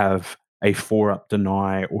 if they have a 4-up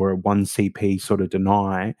deny or a 1 CP sort of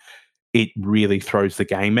deny, it really throws the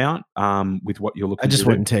game out with what you're looking I just to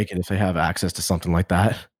wouldn't take it if they have access to something like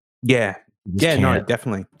that. Yeah. Yeah, no,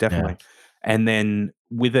 definitely. Yeah. And then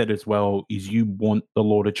with it as well is you want the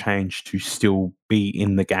Lord of Change to still be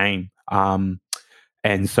in the game. And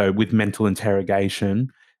so with mental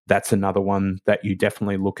interrogation, that's another one that you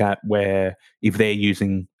definitely look at, where if they're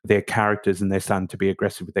using their characters and they're starting to be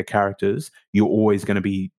aggressive with their characters, you're always going to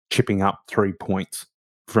be chipping up 3 points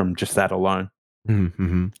from just that alone.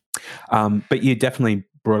 Mm-hmm. But you definitely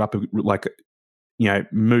brought up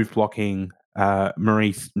move blocking.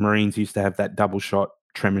 Marines used to have that double shot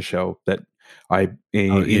tremor shell that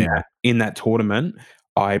in that tournament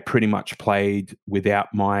I pretty much played without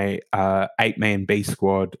my 8-man B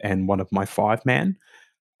squad and one of my 5-man.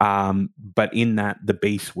 But in that, the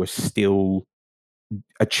beasts were still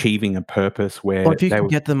achieving a purpose where if you can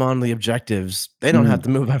get them on the objectives, they don't have to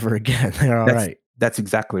move ever again. They're all right. That's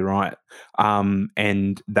exactly right.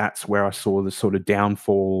 And that's where I saw the sort of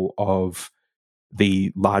downfall of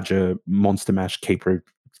the larger Monster Mash Keeper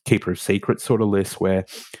of Secrets sort of list, where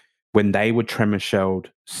when they were tremor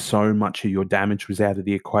shelled, so much of your damage was out of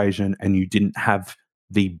the equation and you didn't have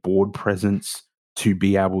the board presence to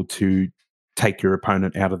be able to take your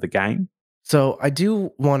opponent out of the game. So I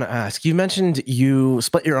do want to ask, you mentioned you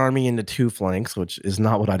split your army into 2 flanks, which is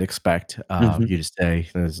not what I'd expect you to say.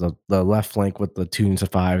 There's the left flank with the 2 units of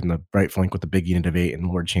 5 and the right flank with the big unit of 8 and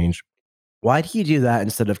Lord Change. Why do you do that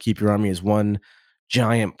instead of keep your army as one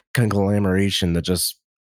giant conglomeration that just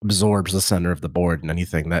absorbs the center of the board and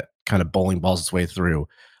anything that kind of bowling balls its way through?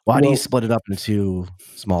 Why do you split it up into 2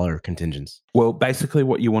 smaller contingents? Well, basically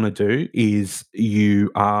what you want to do is you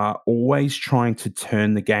are always trying to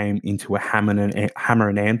turn the game into a hammer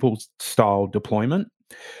and anvil style deployment,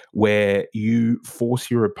 where you force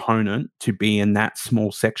your opponent to be in that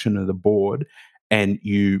small section of the board and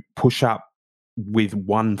you push up with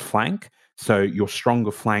one flank. So your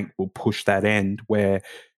stronger flank will push that end where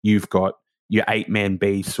you've got your 8-man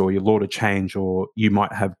beasts or your Lord of Change, or you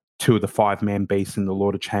might have 2 of the 5-man beasts and the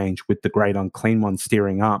Lord of Change with the Great Unclean One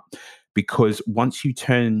steering up. Because once you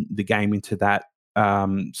turn the game into that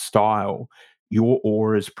style, your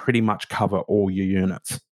auras pretty much cover all your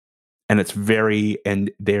units. And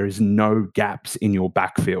there is no gaps in your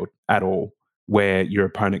backfield at all where your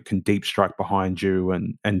opponent can deep strike behind you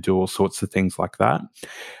and do all sorts of things like that.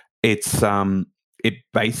 It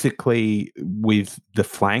basically, with the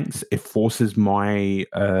flanks, it forces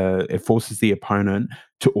the opponent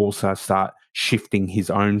to also start shifting his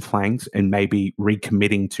own flanks and maybe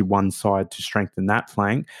recommitting to one side to strengthen that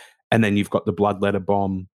flank. And then you've got the Bloodletter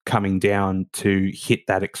Bomb coming down to hit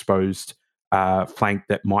that exposed flank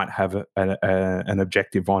that might have an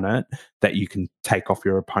objective on it that you can take off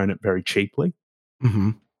your opponent very cheaply.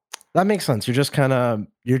 Mm-hmm. That makes sense. You're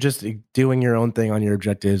just doing your own thing on your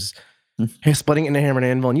objectives. Splitting into Hammer and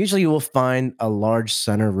Anvil, and usually you will find a large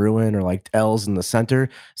center ruin or like L's in the center.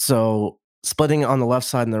 So splitting on the left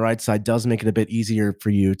side and the right side does make it a bit easier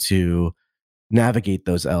for you to navigate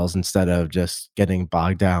those L's instead of just getting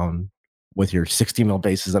bogged down with your 60 mil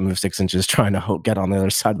bases that move 6 inches trying to get on the other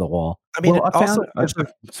side of the wall. I mean,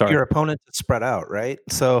 your opponent to spread out, right?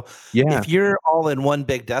 So if you're all in one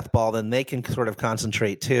big death ball, then they can sort of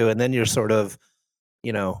concentrate too. And then you're sort of,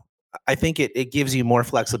 I think it gives you more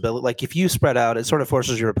flexibility. Like if you spread out, it sort of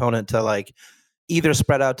forces your opponent to like either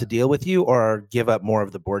spread out to deal with you or give up more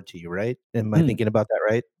of the board to you, right? Am I thinking about that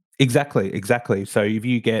right? Exactly. So if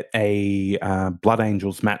you get a Blood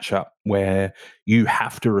Angels matchup where you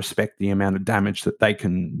have to respect the amount of damage that they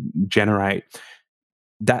can generate,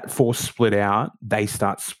 that force split out, they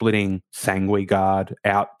start splitting Sanguine Guard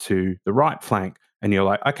out to the right flank. And you're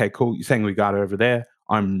like, okay, cool, Sanguine Guard over there.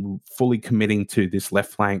 I'm fully committing to this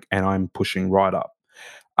left flank and I'm pushing right up.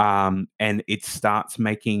 And it starts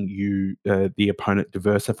making you, the opponent,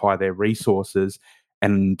 diversify their resources,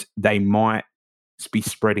 and they might be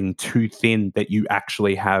spreading too thin that you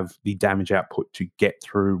actually have the damage output to get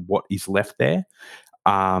through what is left there.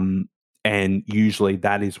 And usually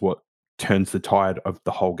that is what turns the tide of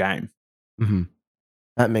the whole game. Mm-hmm.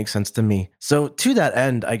 That makes sense to me. So to that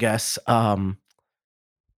end, I guess,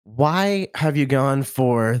 why have you gone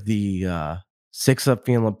for the 6-up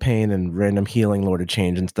Feel of Pain and random healing Lord of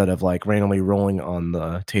Change instead of like randomly rolling on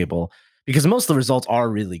the table? Because most of the results are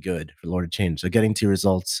really good for Lord of Change. So getting 2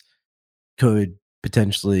 results could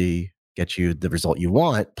potentially get you the result you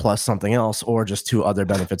want plus something else, or just 2 other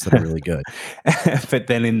benefits that are really good. But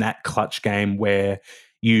then in that clutch game where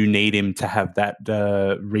you need him to have that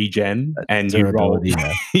regen and you roll,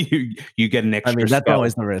 you get an extra. I mean, that's spell.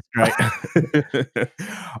 always the risk, right?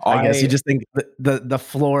 I guess you just think the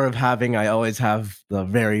floor of having I always have the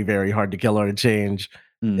very, very hard to kill Lord of Change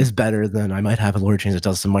is better than I might have a Lord of Change that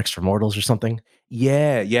does some extra mortals or something.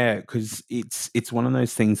 Yeah, because it's one of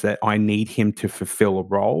those things that I need him to fulfill a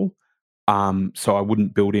role. So I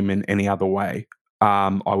wouldn't build him in any other way.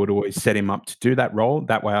 I would always set him up to do that role.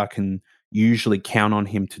 That way I can usually count on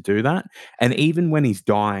him to do that. And even when he's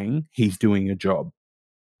dying, he's doing a job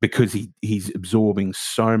because he's absorbing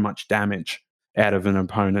so much damage out of an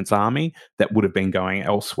opponent's army that would have been going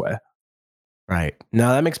elsewhere. Right.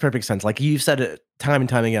 No, that makes perfect sense. Like you've said it time and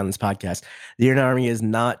time again on this podcast, the Iron Army is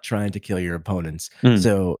not trying to kill your opponents.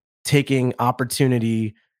 So taking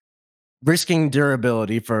opportunity, risking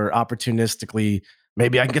durability for opportunistically,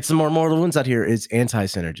 maybe I can get some more mortal wounds out here, is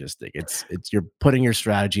anti-synergistic. It's you're putting your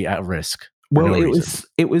strategy at risk. Well,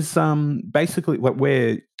 it was basically like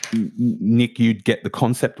where Nick, you'd get the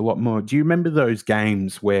concept a lot more. Do you remember those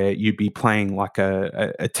games where you'd be playing like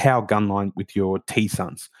a Tau gunline with your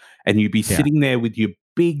T-Suns, and you'd be sitting there with your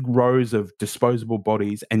big rows of disposable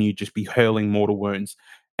bodies, and you'd just be hurling mortal wounds,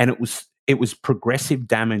 and it was progressive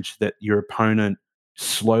damage that your opponent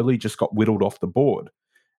slowly just got whittled off the board.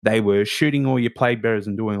 They were shooting all your plague bearers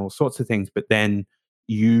and doing all sorts of things, but then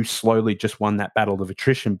you slowly just won that battle of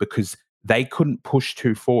attrition because they couldn't push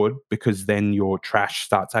too forward, because then your trash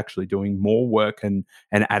starts actually doing more work and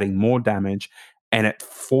adding more damage, and it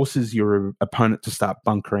forces your opponent to start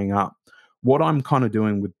bunkering up. What I'm kind of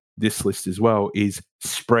doing with this list as well is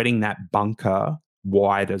spreading that bunker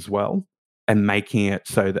wide as well and making it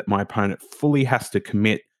so that my opponent fully has to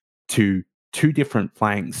commit to 2 different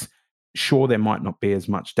flanks. Sure, there might not be as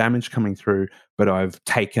much damage coming through, but I've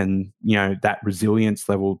taken, that resilience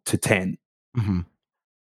level to 10. Mm-hmm.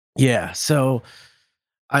 Yeah. So,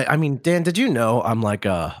 I mean, Dan, did you know I'm like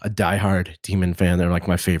a diehard Demon fan? They're like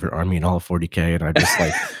my favorite army in all of 40K, and I just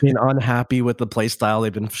like been unhappy with the play style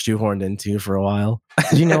they've been shoehorned into for a while.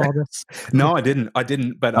 Did you know all this? No, I didn't.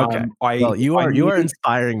 But okay. Well, you are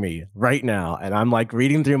inspiring me right now, and I'm like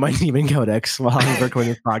reading through my Demon Codex while I'm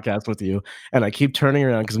recording this podcast with you, and I keep turning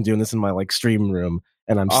around because I'm doing this in my like stream room,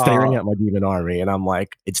 and I'm staring at my Demon army, and I'm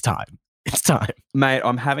like, it's time. It's time. Mate,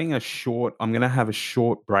 I'm going to have a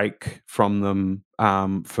short break from them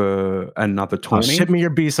for another tourney. Ship me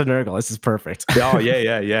your Beast of Nurgle. This is perfect. Oh,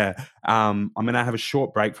 yeah. I'm going to have a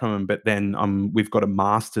short break from them, but then we've got a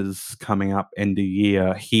Masters coming up end of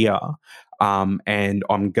year here, and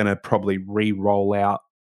I'm going to probably re-roll out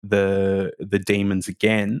the demons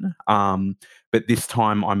again. But this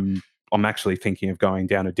time I'm actually thinking of going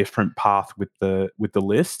down a different path with the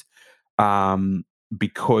list.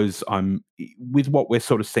 Because with what we're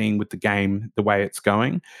sort of seeing with the game, the way it's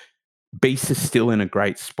going, Beast is still in a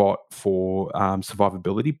great spot for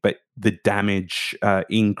survivability, but the damage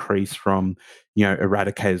increase from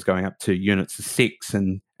Eradicators going up to units of 6,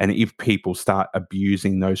 and if people start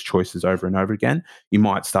abusing those choices over and over again, you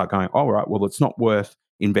might start going, all right, well, it's not worth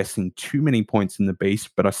investing too many points in the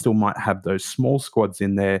Beast, but I still might have those small squads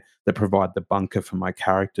in there that provide the bunker for my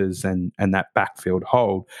characters and that backfield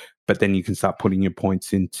hold. But then you can start putting your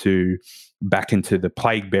points back into the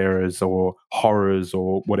Plague Bearers or Horrors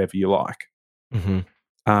or whatever you like. Mm-hmm.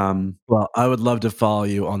 Well, I would love to follow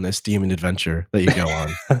you on this demon adventure that you go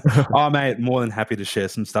on. Oh, mate, more than happy to share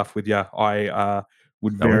some stuff with you. I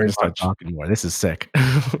would very much start talking more. This is sick.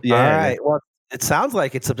 Yeah. All right. Well, it sounds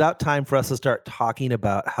like it's about time for us to start talking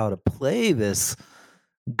about how to play this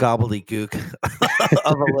gobbledygook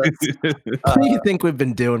of a list. What do you think we've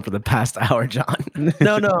been doing for the past hour, John?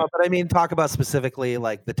 No, but I mean, talk about specifically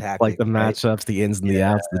like the tactics, like the matchups, the ins and the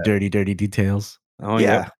outs, the dirty details. Oh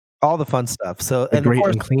yeah, all the fun stuff. So the great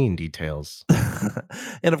and clean details.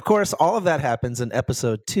 And of course, all of that happens in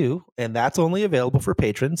episode 2, and that's only available for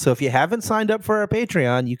patrons. So if you haven't signed up for our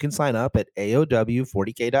Patreon, you can sign up at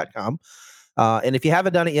AOW40k.com. And if you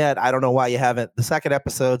haven't done it yet, I don't know why you haven't. The second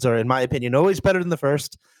episodes are, in my opinion, always better than the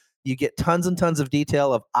first. You get tons and tons of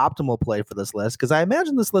detail of optimal play for this list, because I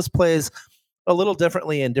imagine this list plays a little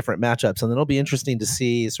differently in different matchups, and it'll be interesting to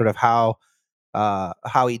see sort of how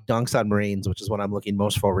he dunks on Marines, which is what I'm looking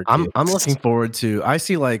most forward to. I'm looking forward to. I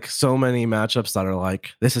see like so many matchups that are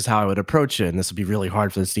like, this is how I would approach it, and this would be really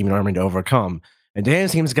hard for this demon army to overcome. And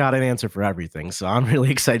Dan's team's got an answer for everything, so I'm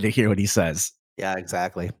really excited to hear what he says. Yeah,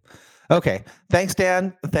 exactly. Okay. Thanks,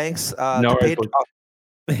 Dan. Thanks.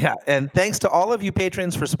 Yeah. And thanks to all of you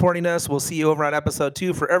patrons for supporting us. We'll see you over on episode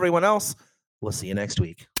 2. For everyone else, we'll see you next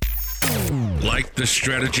week. Like the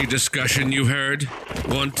strategy discussion you heard?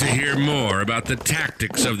 Want to hear more about the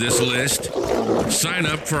tactics of this list? Sign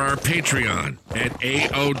up for our Patreon at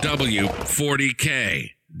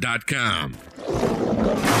AOW40k.com,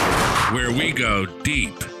 where we go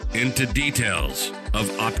deep into details of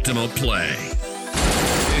optimal play.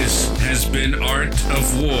 This has been Art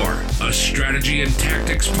of War, a strategy and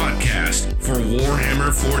tactics podcast for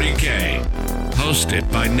Warhammer 40k.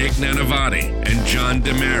 Hosted by Nick Nanavati and John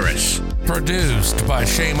Damaris. Produced by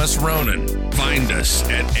Seamus Ronan. Find us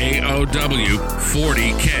at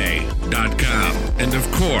AOW40k.com. And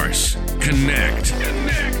of course, connect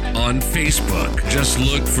on Facebook. Just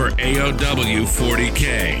look for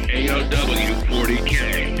AOW40k.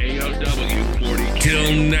 AOW40k. AOW40k.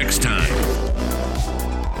 Till next time.